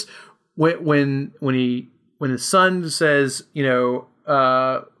 Just when his son says, you know,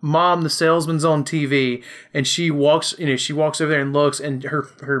 Mom, the salesman's on TV, and she walks over there and looks, and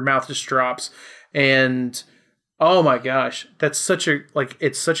her mouth just drops, and oh my gosh, that's such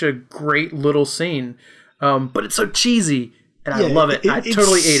a great little scene, but it's so cheesy, and I love it. I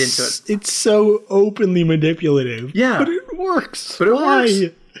totally ate into it. It's so openly manipulative. Yeah, but it works. But it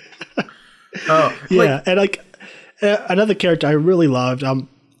works. Oh yeah, and like another character I really loved.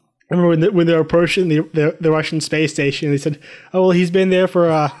 I remember when they were approaching the Russian space station, they said, "Oh well, he's been there for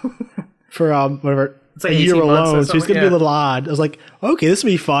whatever, it's like a year alone, so he's gonna be a little odd." I was like, "Okay, this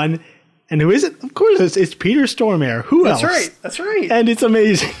will be fun." And who is it? Of course, it's Peter Stormare. Who else? That's right. And it's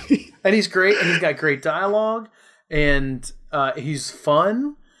amazing. And he's great, and he's got great dialogue, and he's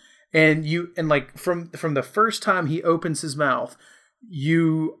fun, and like from the first time he opens his mouth,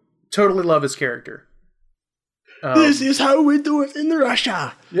 you totally love his character. This is how we do it in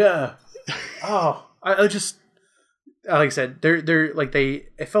Russia. Yeah. Oh, I just, like I said, they're like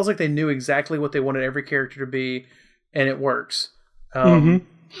it feels like they knew exactly what they wanted every character to be, and it works.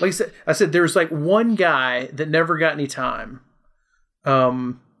 Like I said, there was like one guy that never got any time,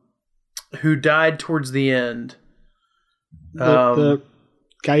 who died towards the end. The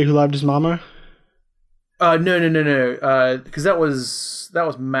guy who loved his mama. No. Because that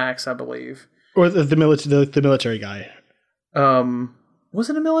was Max, I believe. Or the military guy. Was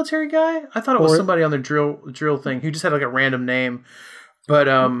it a military guy? I thought it was somebody on the drill thing who just had like a random name. But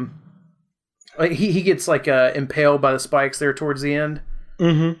like he gets like impaled by the spikes there towards the end.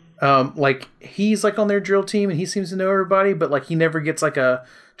 Like he's like on their drill team and he seems to know everybody, but like he never gets like a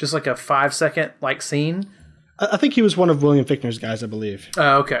 5-second like scene. I think he was one of William Fichtner's guys, I believe.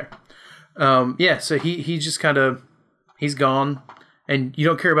 Okay. Yeah. So he just kind of he's gone. And you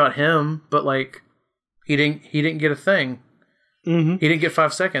don't care about him, but like he didn't get a thing. He didn't get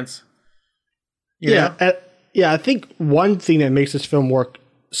 5 seconds. Yeah, I think one thing that makes this film work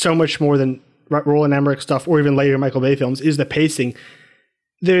so much more than Roland Emmerich stuff or even later Michael Bay films is the pacing.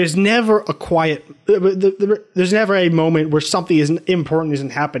 There's never a quiet. There's never a moment where something important isn't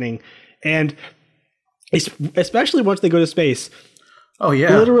happening, and especially once they go to space. Oh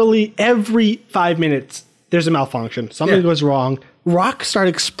yeah, literally every 5 minutes there's a malfunction. Something goes wrong. Rocks start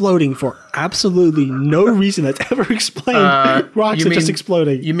exploding for absolutely no reason that's ever explained. Rocks are just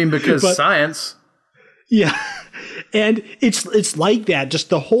exploding. You mean because science? Yeah. And it's like that.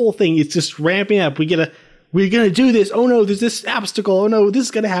 Just the whole thing is just ramping up. We're gonna do this. Oh no, there's this obstacle. Oh no, this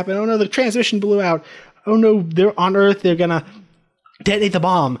is gonna happen. Oh no, the transmission blew out. Oh no, they're on Earth. They're gonna detonate the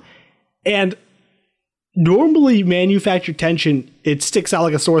bomb. And normally manufactured tension, it sticks out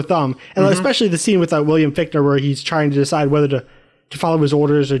like a sore thumb. And especially the scene with William Fichtner where he's trying to decide whether to follow his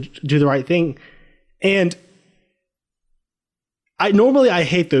orders or do the right thing. And I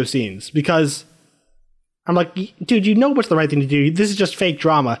hate those scenes because I'm like, dude, you know what's the right thing to do. This is just fake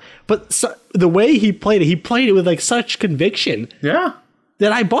drama. But the way he played it with like such conviction. Yeah.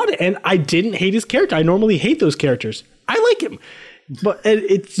 That I bought it. And I didn't hate his character. I normally hate those characters. I like him. But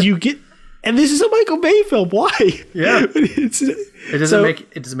And this is a Michael Bay film. Why? Yeah. It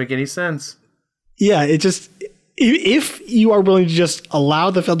doesn't make any sense. Yeah, it just, if you are willing to just allow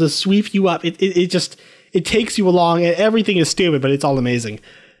the film to sweep you up, it takes you along, and everything is stupid, but it's all amazing.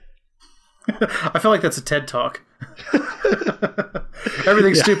 I feel like that's a TED Talk.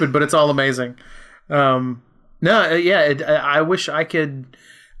 Everything's stupid, but it's all amazing. I wish I could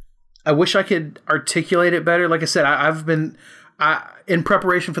articulate it better. Like I said, I've been in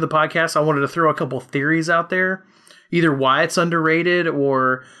preparation for the podcast, I wanted to throw a couple theories out there, either why it's underrated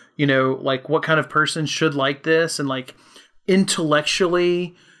or, like what kind of person should like this, and like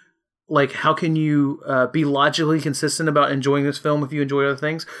intellectually, like how can you be logically consistent about enjoying this film if you enjoy other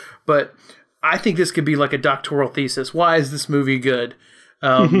things. But I think this could be like a doctoral thesis. Why is this movie good?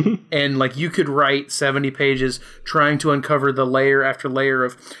 And like you could write 70 pages trying to uncover the layer after layer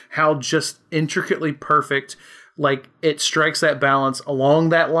of how just intricately perfect, like it strikes that balance along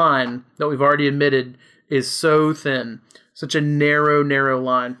that line that we've already admitted is so thin, such a narrow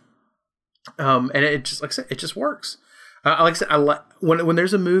line. And it just, like I said, it just works. Like I said, I like when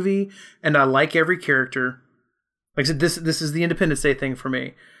there's a movie and I like every character. Like I said, this is the Independence Day thing for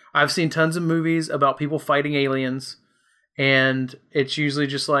me. I've seen tons of movies about people fighting aliens, and it's usually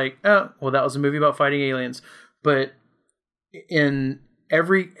just like, oh, well, that was a movie about fighting aliens. But in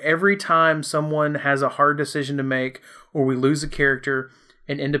every time someone has a hard decision to make, or we lose a character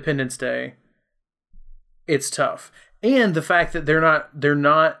in Independence Day, it's tough. And the fact that they're not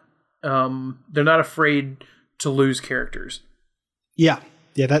afraid to lose characters. Yeah.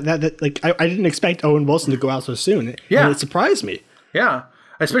 That like I didn't expect Owen Wilson to go out so soon. Yeah, and it surprised me. Yeah.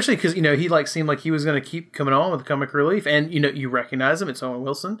 Especially because, he like seemed like he was going to keep coming on with comic relief, and you recognize him. It's Owen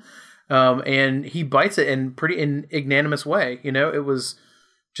Wilson, and he bites it in an ignominious way. It was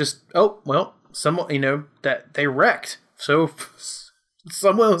just, oh well, someone that they wrecked, so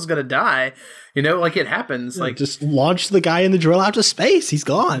someone was going to die. Like it happens. Yeah, like just launch the guy in the drill out to space. He's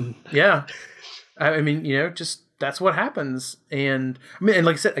gone. Yeah, I mean, just that's what happens, and and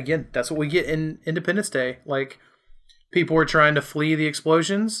like I said again, that's what we get in Independence Day. Like, people are trying to flee the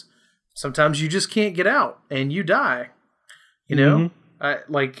explosions. Sometimes you just can't get out and you die. And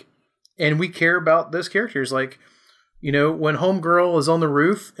we care about those characters. Like, when Homegirl is on the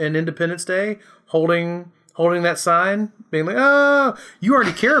roof in Independence Day, holding that sign, being like, oh, you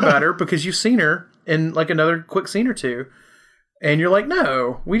already care about her because you've seen her in like another quick scene or two. And you're like,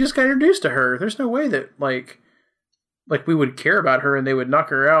 no, we just got introduced to her. There's no way that like we would care about her and they would knock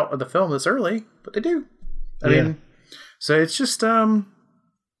her out of the film this early, but they do. I mean, so it's just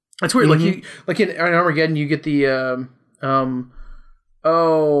it's weird. Mm-hmm. Like in Armageddon, you get the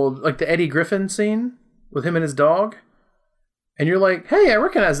like the Eddie Griffin scene with him and his dog, and you're like, hey, I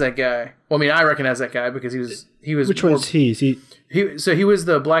recognize that guy. Well, I mean, I recognize that guy because he was. Which one's he? So he was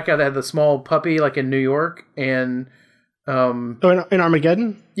the black guy that had the small puppy, like in New York, and in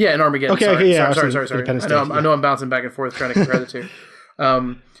Armageddon. Yeah, in Armageddon. Okay, Sorry. I know I'm bouncing back and forth trying to compare the two.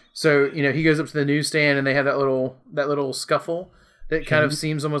 So he goes up to the newsstand and they have that little scuffle that kind of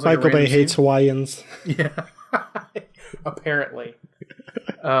seems almost like Michael Bay hates Hawaiians. Yeah, apparently.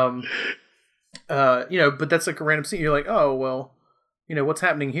 But that's like a random scene. You're like, oh well, what's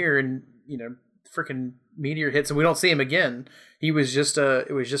happening here? And freaking meteor hits and we don't see him again. It was just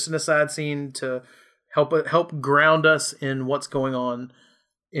an aside scene to help ground us in what's going on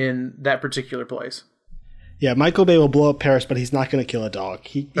in that particular place. Yeah, Michael Bay will blow up Paris, but he's not going to kill a dog.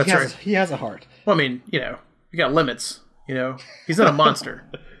 That's right. He has a heart. Well, I mean, you got limits. He's not a monster.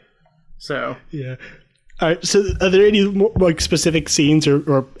 So yeah. All right. So, are there any more, like, specific scenes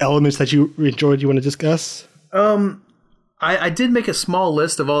or elements that you enjoyed? You want to discuss? I did make a small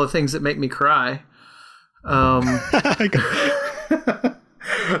list of all the things that make me cry. No,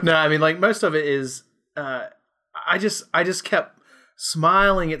 I mean, like most of it is. I just kept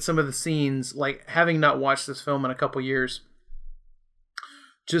smiling at some of the scenes, like having not watched this film in a couple years,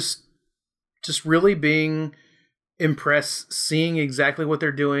 just really being impressed, seeing exactly what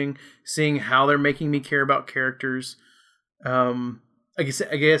they're doing, seeing how they're making me care about characters. I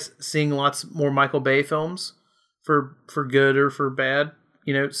guess seeing lots more Michael Bay films for good or for bad,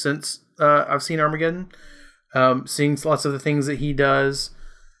 since I've seen Armageddon, seeing lots of the things that he does,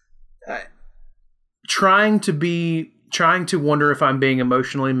 trying to wonder if I'm being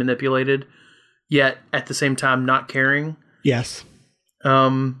emotionally manipulated, yet at the same time not caring. Yes.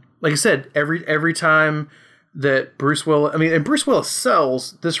 Like I said, every time that Bruce Willis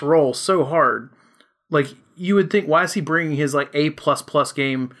sells this role so hard, like you would think, why is he bringing his like A++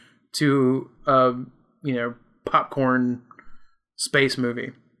 game to popcorn space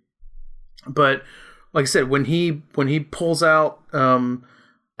movie? But like I said, when he pulls out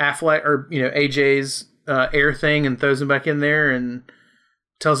Affleck or AJ's air thing and throws him back in there and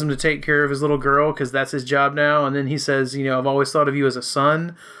tells him to take care of his little girl because that's his job now. And then he says, I've always thought of you as a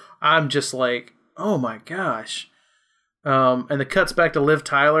son. I'm just like, oh my gosh. And the cuts back to Liv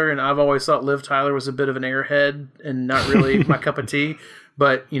Tyler, and I've always thought Liv Tyler was a bit of an airhead and not really my cup of tea.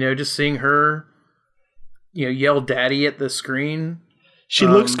 But just seeing her, yell "daddy" at the screen. She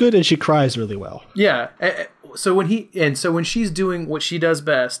looks good and she cries really well. Yeah. So when she's doing what she does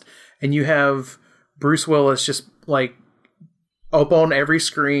best, and you have Bruce Willis just like up on every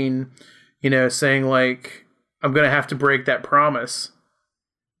screen, saying like, "I'm gonna have to break that promise."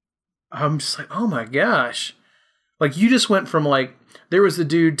 I'm just like, oh my gosh. Like, you just went from, like, there was the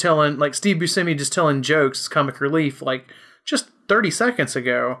dude telling, like, Steve Buscemi just telling jokes as comic relief, like, just 30 seconds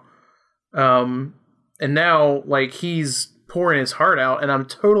ago. And now, like, he's pouring his heart out, and I'm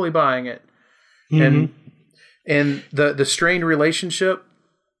totally buying it. Mm-hmm. And the strained relationship.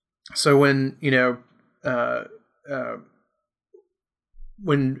 So when, I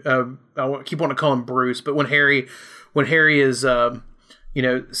keep wanting to call him Bruce, but when Harry is,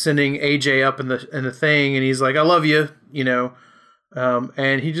 sending AJ up in the thing, and he's like, "I love you,"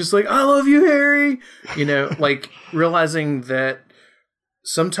 and he just like, "I love you, Harry," like realizing that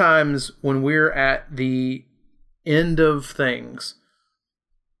sometimes when we're at the end of things,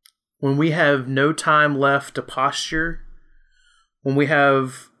 when we have no time left to posture, when we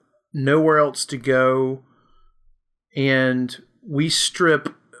have nowhere else to go, and we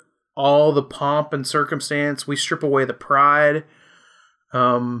strip all the pomp and circumstance, we strip away the pride.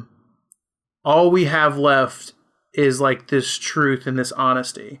 All we have left is like this truth and this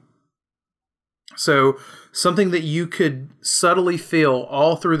honesty. So something that you could subtly feel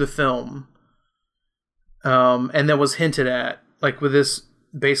all through the film, and that was hinted at, like with this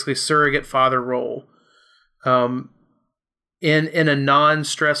basically surrogate father role, in a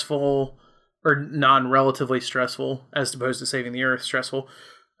non-stressful or non-relatively stressful, as opposed to saving the earth stressful.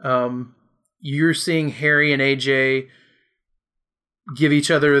 You're seeing Harry and AJ give each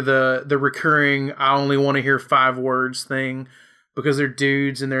other the recurring "I only want to hear 5 words" thing because they're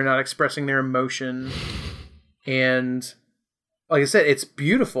dudes and they're not expressing their emotion. And like I said, it's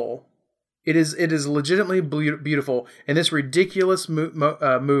beautiful. It is legitimately beautiful. In this ridiculous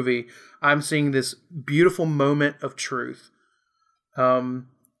movie, I'm seeing this beautiful moment of truth,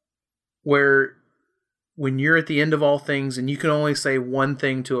 where when you're at the end of all things and you can only say one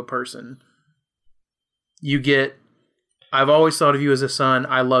thing to a person, you get, "I've always thought of you as a son.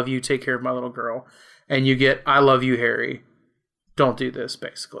 I love you. Take care of my little girl." And you get, "I love you, Harry. Don't do this,"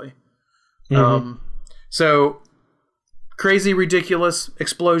 basically. Mm-hmm. So crazy, ridiculous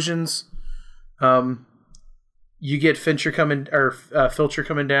explosions. You get Filcher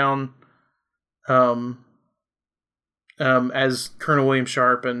coming down, as Colonel William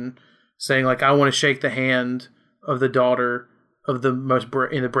Sharp and saying like, "I want to shake the hand of the daughter of the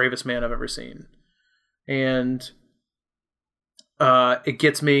the bravest man I've ever seen." And it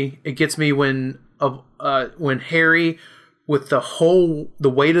gets me when Harry, with the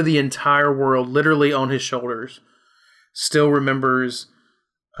weight of the entire world literally on his shoulders, still remembers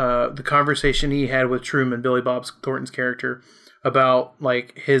the conversation he had with Truman, Billy Bob Thornton's character, about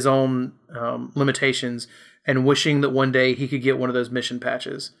like his own limitations and wishing that one day he could get one of those mission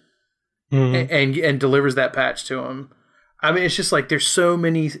patches, and delivers that patch to him. I mean, it's just like there's so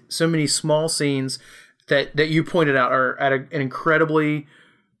many small scenes that you pointed out are at an incredibly,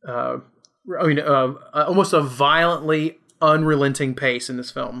 almost a violently unrelenting pace in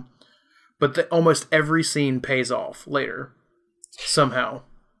this film, but almost every scene pays off later somehow.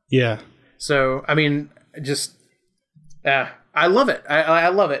 Yeah. So I mean, just I love it. I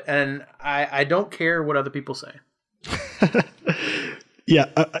love it, and I don't care what other people say. Yeah,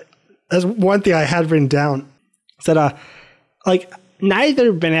 that's one thing I had written down. That like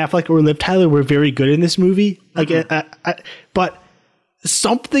neither Ben Affleck or Liv Tyler were very good in this movie. Like, but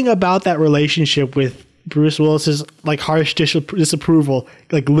something about that relationship with Bruce Willis's like harsh disapproval,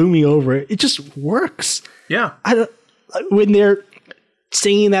 like looming over it, it just works. Yeah. When they're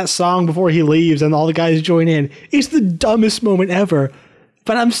singing that song before he leaves and all the guys join in, it's the dumbest moment ever,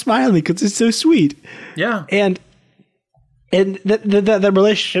 but I'm smiling because it's so sweet. Yeah. And the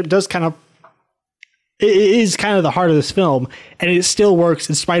relationship does kind of, it is kind of the heart of this film, and it still works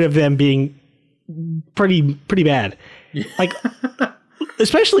in spite of them being pretty bad. Yeah. Like,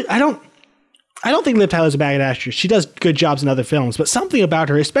 especially, I don't think Liv Tyler's a bad actress. She does good jobs in other films, but something about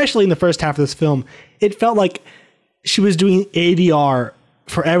her, especially in the first half of this film, it felt like she was doing ADR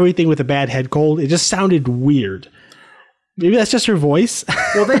for everything with a bad head cold. It just sounded weird. Maybe that's just her voice.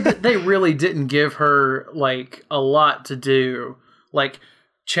 Well, they really didn't give her like a lot to do. Like,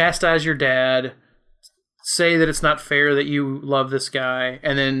 chastise your dad, say that it's not fair that you love this guy,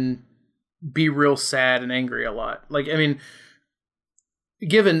 and then be real sad and angry a lot. Like, I mean,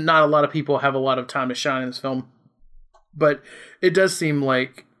 given not a lot of people have a lot of time to shine in this film, but it does seem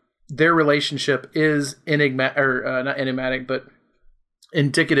like their relationship is not enigmatic, but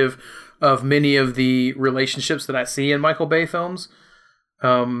indicative of many of the relationships that I see in Michael Bay films.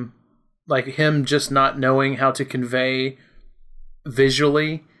 Like him just not knowing how to convey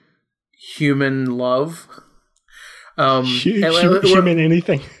visually human love. Human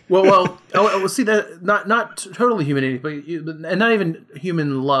anything. well, see that not totally human anything, but and not even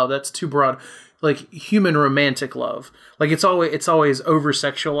human love. That's too broad. Like human romantic love. Like it's always over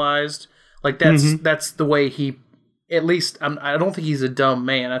sexualized. Like that's the way he. At least I don't think he's a dumb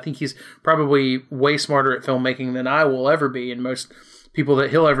man. I think he's probably way smarter at filmmaking than I will ever be, and most people that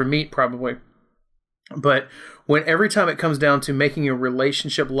he'll ever meet probably. But when every time it comes down to making a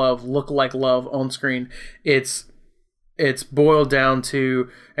relationship love look like love on screen, it's boiled down to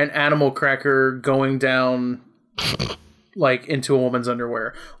an animal cracker going down like into a woman's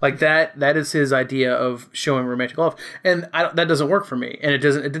underwear. Like that is his idea of showing romantic love. And that doesn't work for me. And it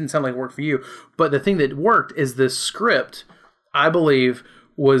didn't sound like it worked for you. But the thing that worked is the script, I believe,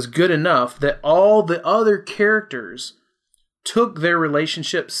 was good enough that all the other characters took their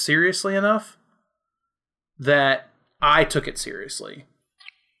relationship seriously enough that I took it seriously.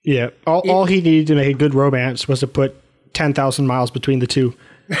 Yeah. All he needed to make a good romance was to put 10,000 miles between the two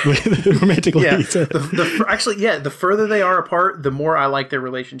romantic leads. Actually, the further they are apart, the more I like their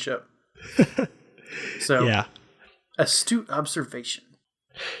relationship. So, yeah. Astute observation.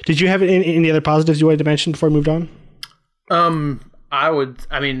 Did you have any other positives you wanted to mention before we moved on? I don't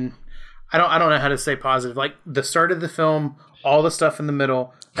know how to say positive. Like the start of the film, all the stuff in the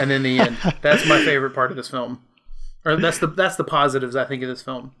middle, and then the end. That's my favorite part of this film. Or that's the positives I think of this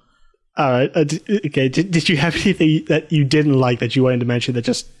film. All right. Okay. Did you have anything that you didn't like that you wanted to mention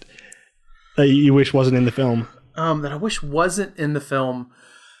that you wish wasn't in the film? That I wish wasn't in the film.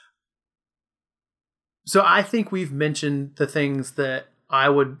 So I think we've mentioned the things that I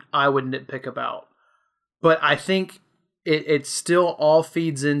would nitpick about, but I think it still all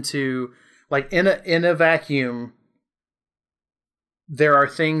feeds into, like, in a vacuum, there are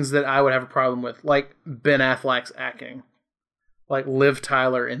things that I would have a problem with, like Ben Affleck's acting, like Liv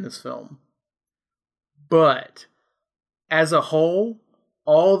Tyler in this film. But as a whole,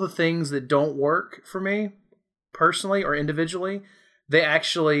 all the things that don't work for me personally or individually,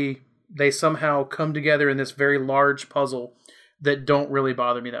 they somehow come together in this very large puzzle that don't really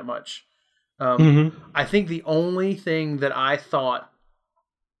bother me that much. I think the only thing that I thought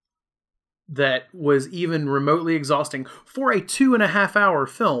that was even remotely exhausting for a 2.5 hour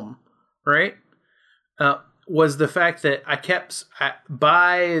film, right? Was the fact that I kept,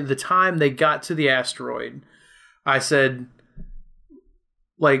 by the time they got to the asteroid, I said,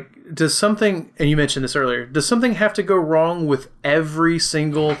 like, does something, and you mentioned this earlier, does something have to go wrong with every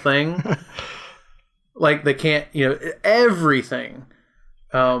single thing? Like, they can't, everything.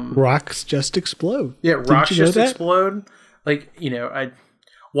 Rocks just explode. Yeah, rocks just explode. Like,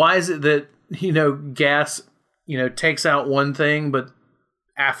 why is it that, gas, takes out one thing, but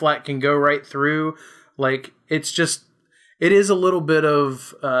Affleck can go right through? Like, it is a little bit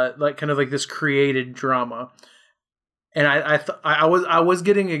of, kind of like this created drama. And I was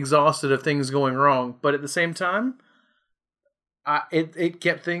getting exhausted of things going wrong, but at the same time, it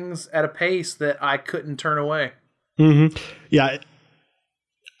kept things at a pace that I couldn't turn away. Mm-hmm. Yeah,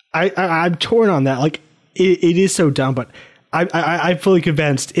 I'm torn on that. Like, it is so dumb, but I'm fully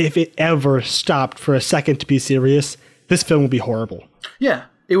convinced if it ever stopped for a second to be serious, this film would be horrible. Yeah,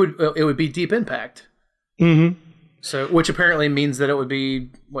 it would be Deep Impact. Mm-hmm. So, which apparently means that it would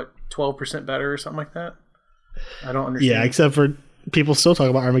be 12% better or something like that. I don't understand. Yeah, except for people still talk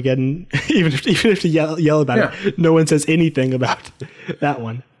about Armageddon, even if they yell about it. No one says anything about that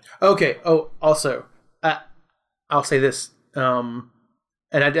one. Okay. Oh, also, I'll say this, and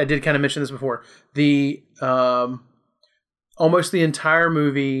I did kind of mention this before. The almost the entire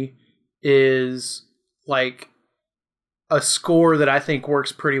movie is like a score that I think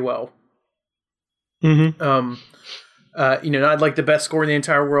works pretty well. Mm-hmm. Not like the best score in the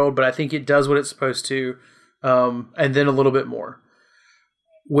entire world, but I think it does what it's supposed to. And then a little bit more,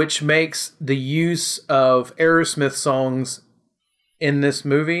 which makes the use of Aerosmith songs in this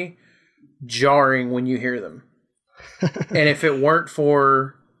movie jarring when you hear them. And if it weren't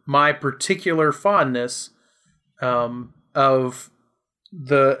for my particular fondness of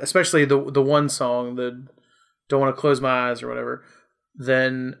especially the one song, the Don't Want to Close My Eyes or whatever,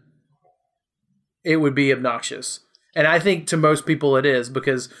 then it would be obnoxious. And I think to most people it is,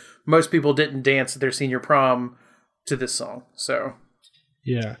 because most people didn't dance at their senior prom to this song. So,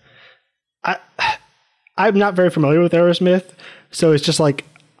 yeah. I'm not very familiar with Aerosmith, so it's just like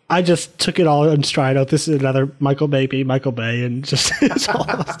I just took it all in stride. Oh, this is another Michael Bay, and just it's all.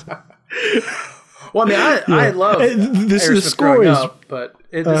 Well, I mean, I love this. Aerosmith The score is, but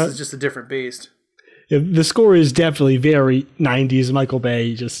this is just a different beast. Yeah, the score is definitely very 90s Michael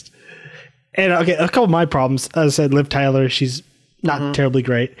Bay. And okay, a couple of my problems. As I said, Liv Tyler, she's not terribly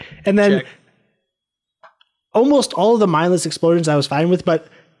great, and then almost all of the mindless explosions I was fine with, but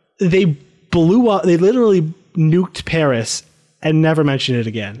they blew up. They literally nuked Paris and never mentioned it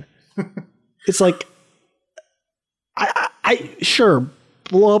again. It's like, I sure,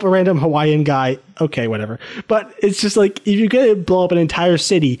 blow up a random Hawaiian guy. Okay, whatever. But it's just like, if you're going to blow up an entire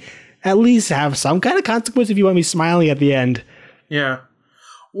city, at least have some kind of consequence if you want me smiling at the end. Yeah.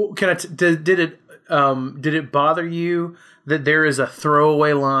 Well, did it bother you that there is a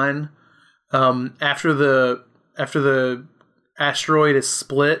throwaway line after the asteroid is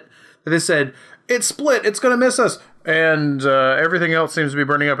split? They said, it's split, it's going to miss us, and everything else seems to be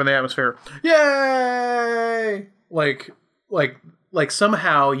burning up in the atmosphere. Yay! Like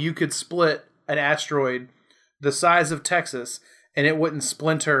somehow you could split an asteroid the size of Texas, and it wouldn't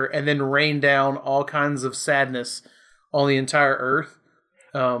splinter and then rain down all kinds of sadness on the entire Earth.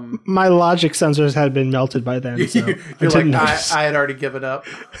 My logic sensors had been melted by then. So You're like, I had already given up.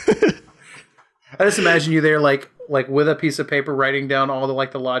 I just imagine you there, like with a piece of paper, writing down all the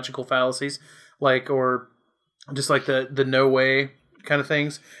the logical fallacies, or just the no way kind of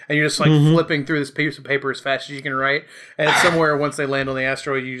things, and you're just flipping through this piece of paper as fast as you can write, and it's somewhere once they land on the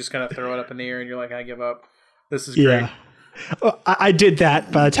asteroid, you just kind of throw it up in the air, and you're like, I give up. This is great. Well, I did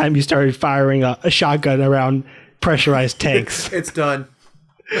that by the time you started firing a shotgun around pressurized tanks. It's done.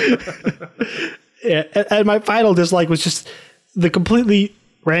 Yeah, and my final dislike was just the completely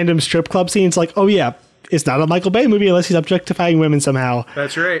random strip club scenes. Like, oh yeah, it's not a Michael Bay movie unless he's objectifying women somehow.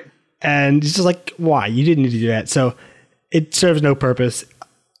 That's right. And it's just like, why? You didn't need to do that. So it serves no purpose.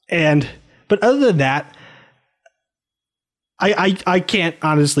 But other than that, I can't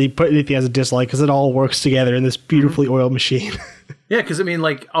honestly put anything as a dislike because it all works together in this beautifully oiled machine. Yeah, because I mean,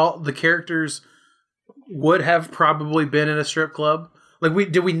 all the characters would have probably been in a strip club.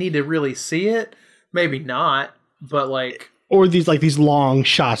 Do we need to really see it? Maybe not, but or these long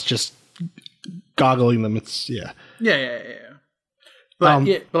shots just goggling them. It's yeah. But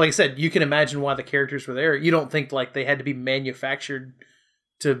but like I said, you can imagine why the characters were there. You don't think they had to be manufactured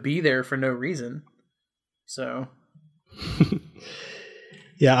to be there for no reason. So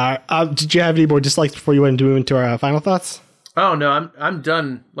yeah. Did you have any more dislikes before you went into our final thoughts? Oh no, I'm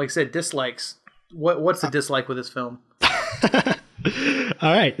done. Like I said, dislikes. What's the dislike with this film?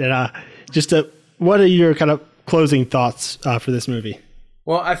 All right, then what are your kind of closing thoughts for this movie?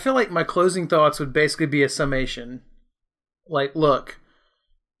 Well, I feel like my closing thoughts would basically be a summation. Look,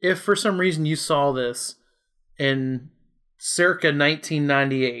 if for some reason you saw this in circa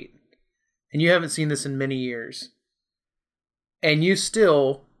 1998, and you haven't seen this in many years, and you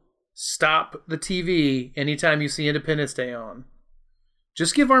still stop the TV anytime you see Independence Day on,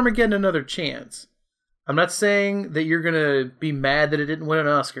 just give Armageddon another chance. I'm not saying that you're going to be mad that it didn't win an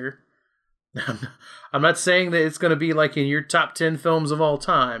Oscar. I'm not saying that it's going to be in your top 10 films of all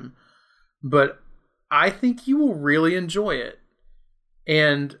time, but I think you will really enjoy it.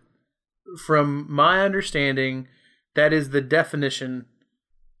 And from my understanding, that is the definition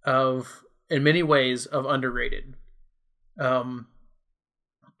of, in many ways, of underrated.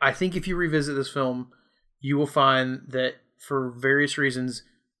 I think if you revisit this film, you will find that for various reasons,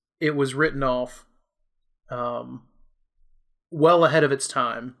 it was written off well ahead of its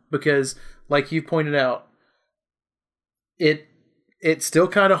time, because like you pointed out, it still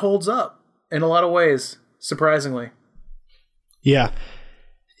kind of holds up in a lot of ways, surprisingly. Yeah.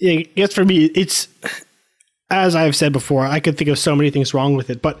 I guess for me, it's, as I've said before, I could think of so many things wrong with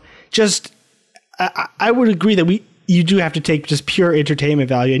it, but just I would agree that you do have to take just pure entertainment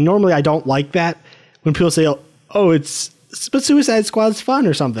value, and normally I don't like that when people say, but Suicide Squad's fun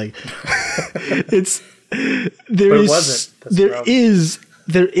or something.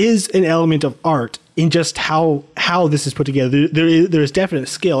 There is an element of art in just how this is put together. There is definite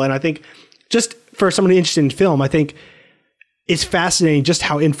skill, and I think just for somebody interested in film, I think it's fascinating just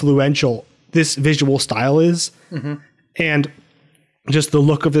how influential this visual style is, and just the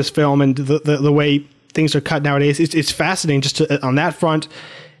look of this film and the way things are cut nowadays. It's fascinating just on that front,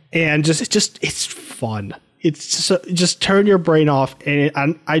 and it's fun. It's just turn your brain off,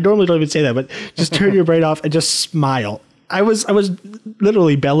 and I normally don't even say that, but just turn your brain off and just smile. I was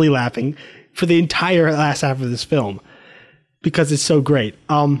literally belly laughing for the entire last half of this film. because it's so great.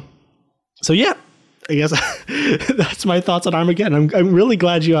 So yeah, I guess that's my thoughts on Armageddon. I'm really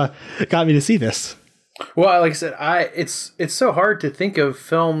glad you got me to see this. Well, like I said, it's so hard to think of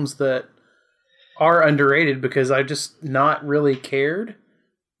films that are underrated because I just not really cared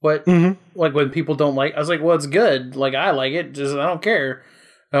what like when people don't like. I was like, well, it's good. Like I like it, just I don't care.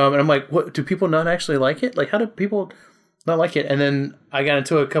 And I'm like, what? Do people not actually like it? Like, how do people not like it? And then I got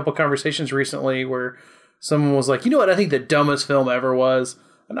into a couple conversations recently where someone was like, you know what? I think the dumbest film ever was.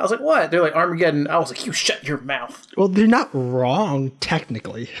 And I was like, what? They're like, Armageddon. I was like, you shut your mouth. Well, they're not wrong,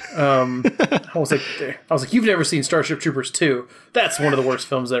 technically. I was like, you've never seen Starship Troopers 2. That's one of the worst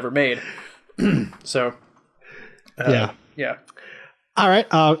films ever made. So, yeah. All right.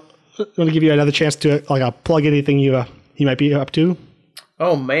 I'm going to give you another chance to plug anything you might be up to.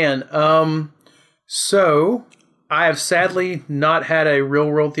 Oh, man. So I have sadly not had a Real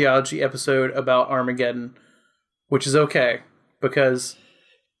World Theology episode about Armageddon, which is okay because,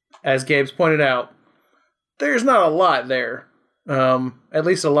 as Gabe's pointed out, there's not a lot there. At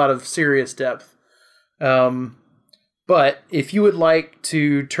least a lot of serious depth. But if you would like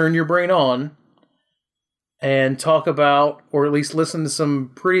to turn your brain on and talk about, or at least listen to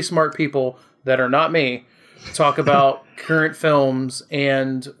some pretty smart people that are not me, talk about current films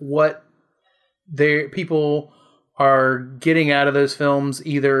and what people are getting out of those films,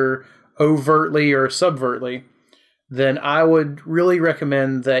 either overtly or subvertly, then I would really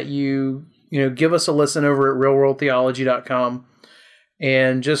recommend that you give us a listen over at realworldtheology.com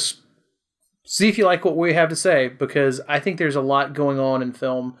and just see if you like what we have to say, because I think there's a lot going on in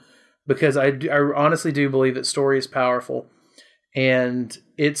film, because I honestly do believe that story is powerful, and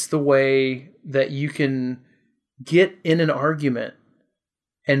it's the way that you can get in an argument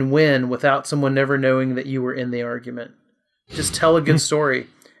and win without someone never knowing that you were in the argument. Just tell a good story.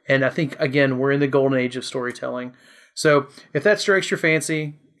 And I think, again, we're in the golden age of storytelling. So if that strikes your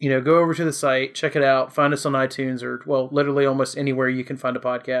fancy, go over to the site, check it out, find us on iTunes or, well, literally almost anywhere you can find a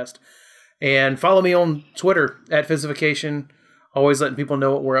podcast. And follow me on Twitter at Fissification. Always letting people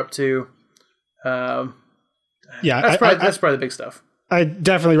know what we're up to. That's probably the big stuff. I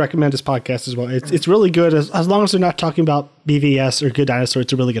definitely recommend this podcast as well. It's really good as long as they're not talking about BVS or Good Dinosaur.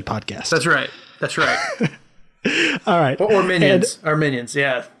 It's a really good podcast. That's right. All right. Or Minions. Minions.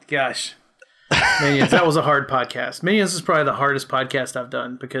 Yeah. Gosh. Minions. That was a hard podcast. Minions is probably the hardest podcast I've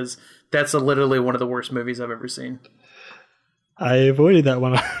done because that's literally one of the worst movies I've ever seen. I avoided that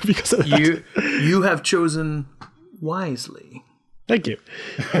one because of that. You have chosen wisely. Thank you.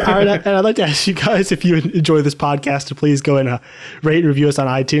 All right, and I'd like to ask you guys, if you enjoy this podcast, to please go and rate and review us on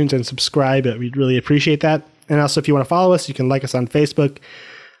iTunes and subscribe. We'd really appreciate that. And also, if you want to follow us, you can like us on Facebook.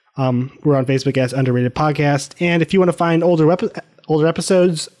 We're on Facebook as Underrated Podcast. And if you want to find older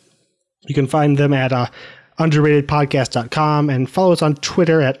episodes, you can find them at underratedpodcast.com and follow us on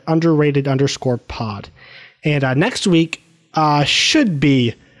Twitter at underrated_pod. And next week should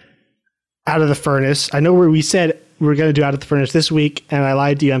be Out of the Furnace. I know where we said we're going to do Out of the Furnace this week, and I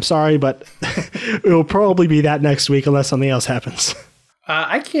lied to you. I'm sorry, but it will probably be that next week unless something else happens.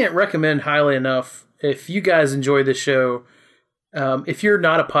 I can't recommend highly enough. If you guys enjoy this show, if you're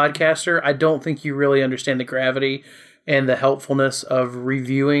not a podcaster, I don't think you really understand the gravity and the helpfulness of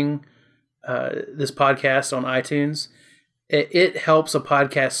reviewing this podcast on iTunes. It helps a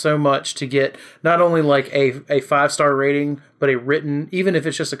podcast so much to get not only like a 5-star rating, but a written, even if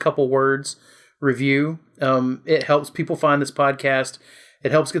it's just a couple words, review. It helps people find this podcast.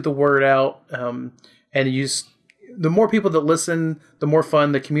 It helps get the word out. And the more people that listen, the more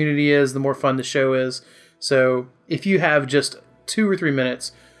fun the community is, the more fun the show is. So if you have just 2 or 3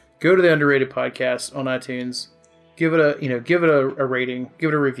 minutes, go to the Underrated Podcast on iTunes, give it a rating, give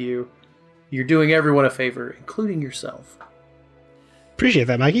it a review. You're doing everyone a favor, including yourself. Appreciate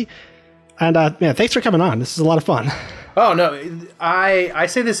that, Mikey. And thanks for coming on. This is a lot of fun. Oh, no. I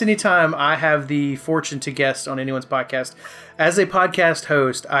say this anytime I have the fortune to guest on anyone's podcast. As a podcast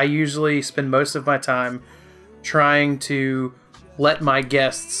host, I usually spend most of my time trying to let my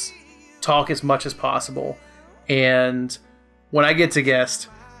guests talk as much as possible. And when I get to guest,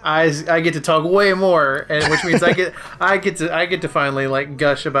 I get to talk way more, and which means I get to finally like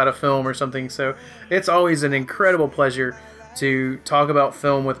gush about a film or something. So it's always an incredible pleasure to talk about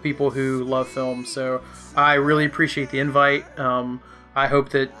film with people who love film. So I really appreciate the invite. I hope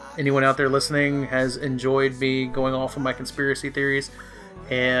that anyone out there listening has enjoyed me going off on my conspiracy theories,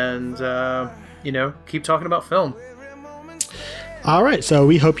 and keep talking about film. All right, so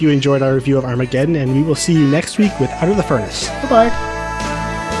we hope you enjoyed our review of Armageddon, and we will see you next week with Out of the Furnace. Bye-bye.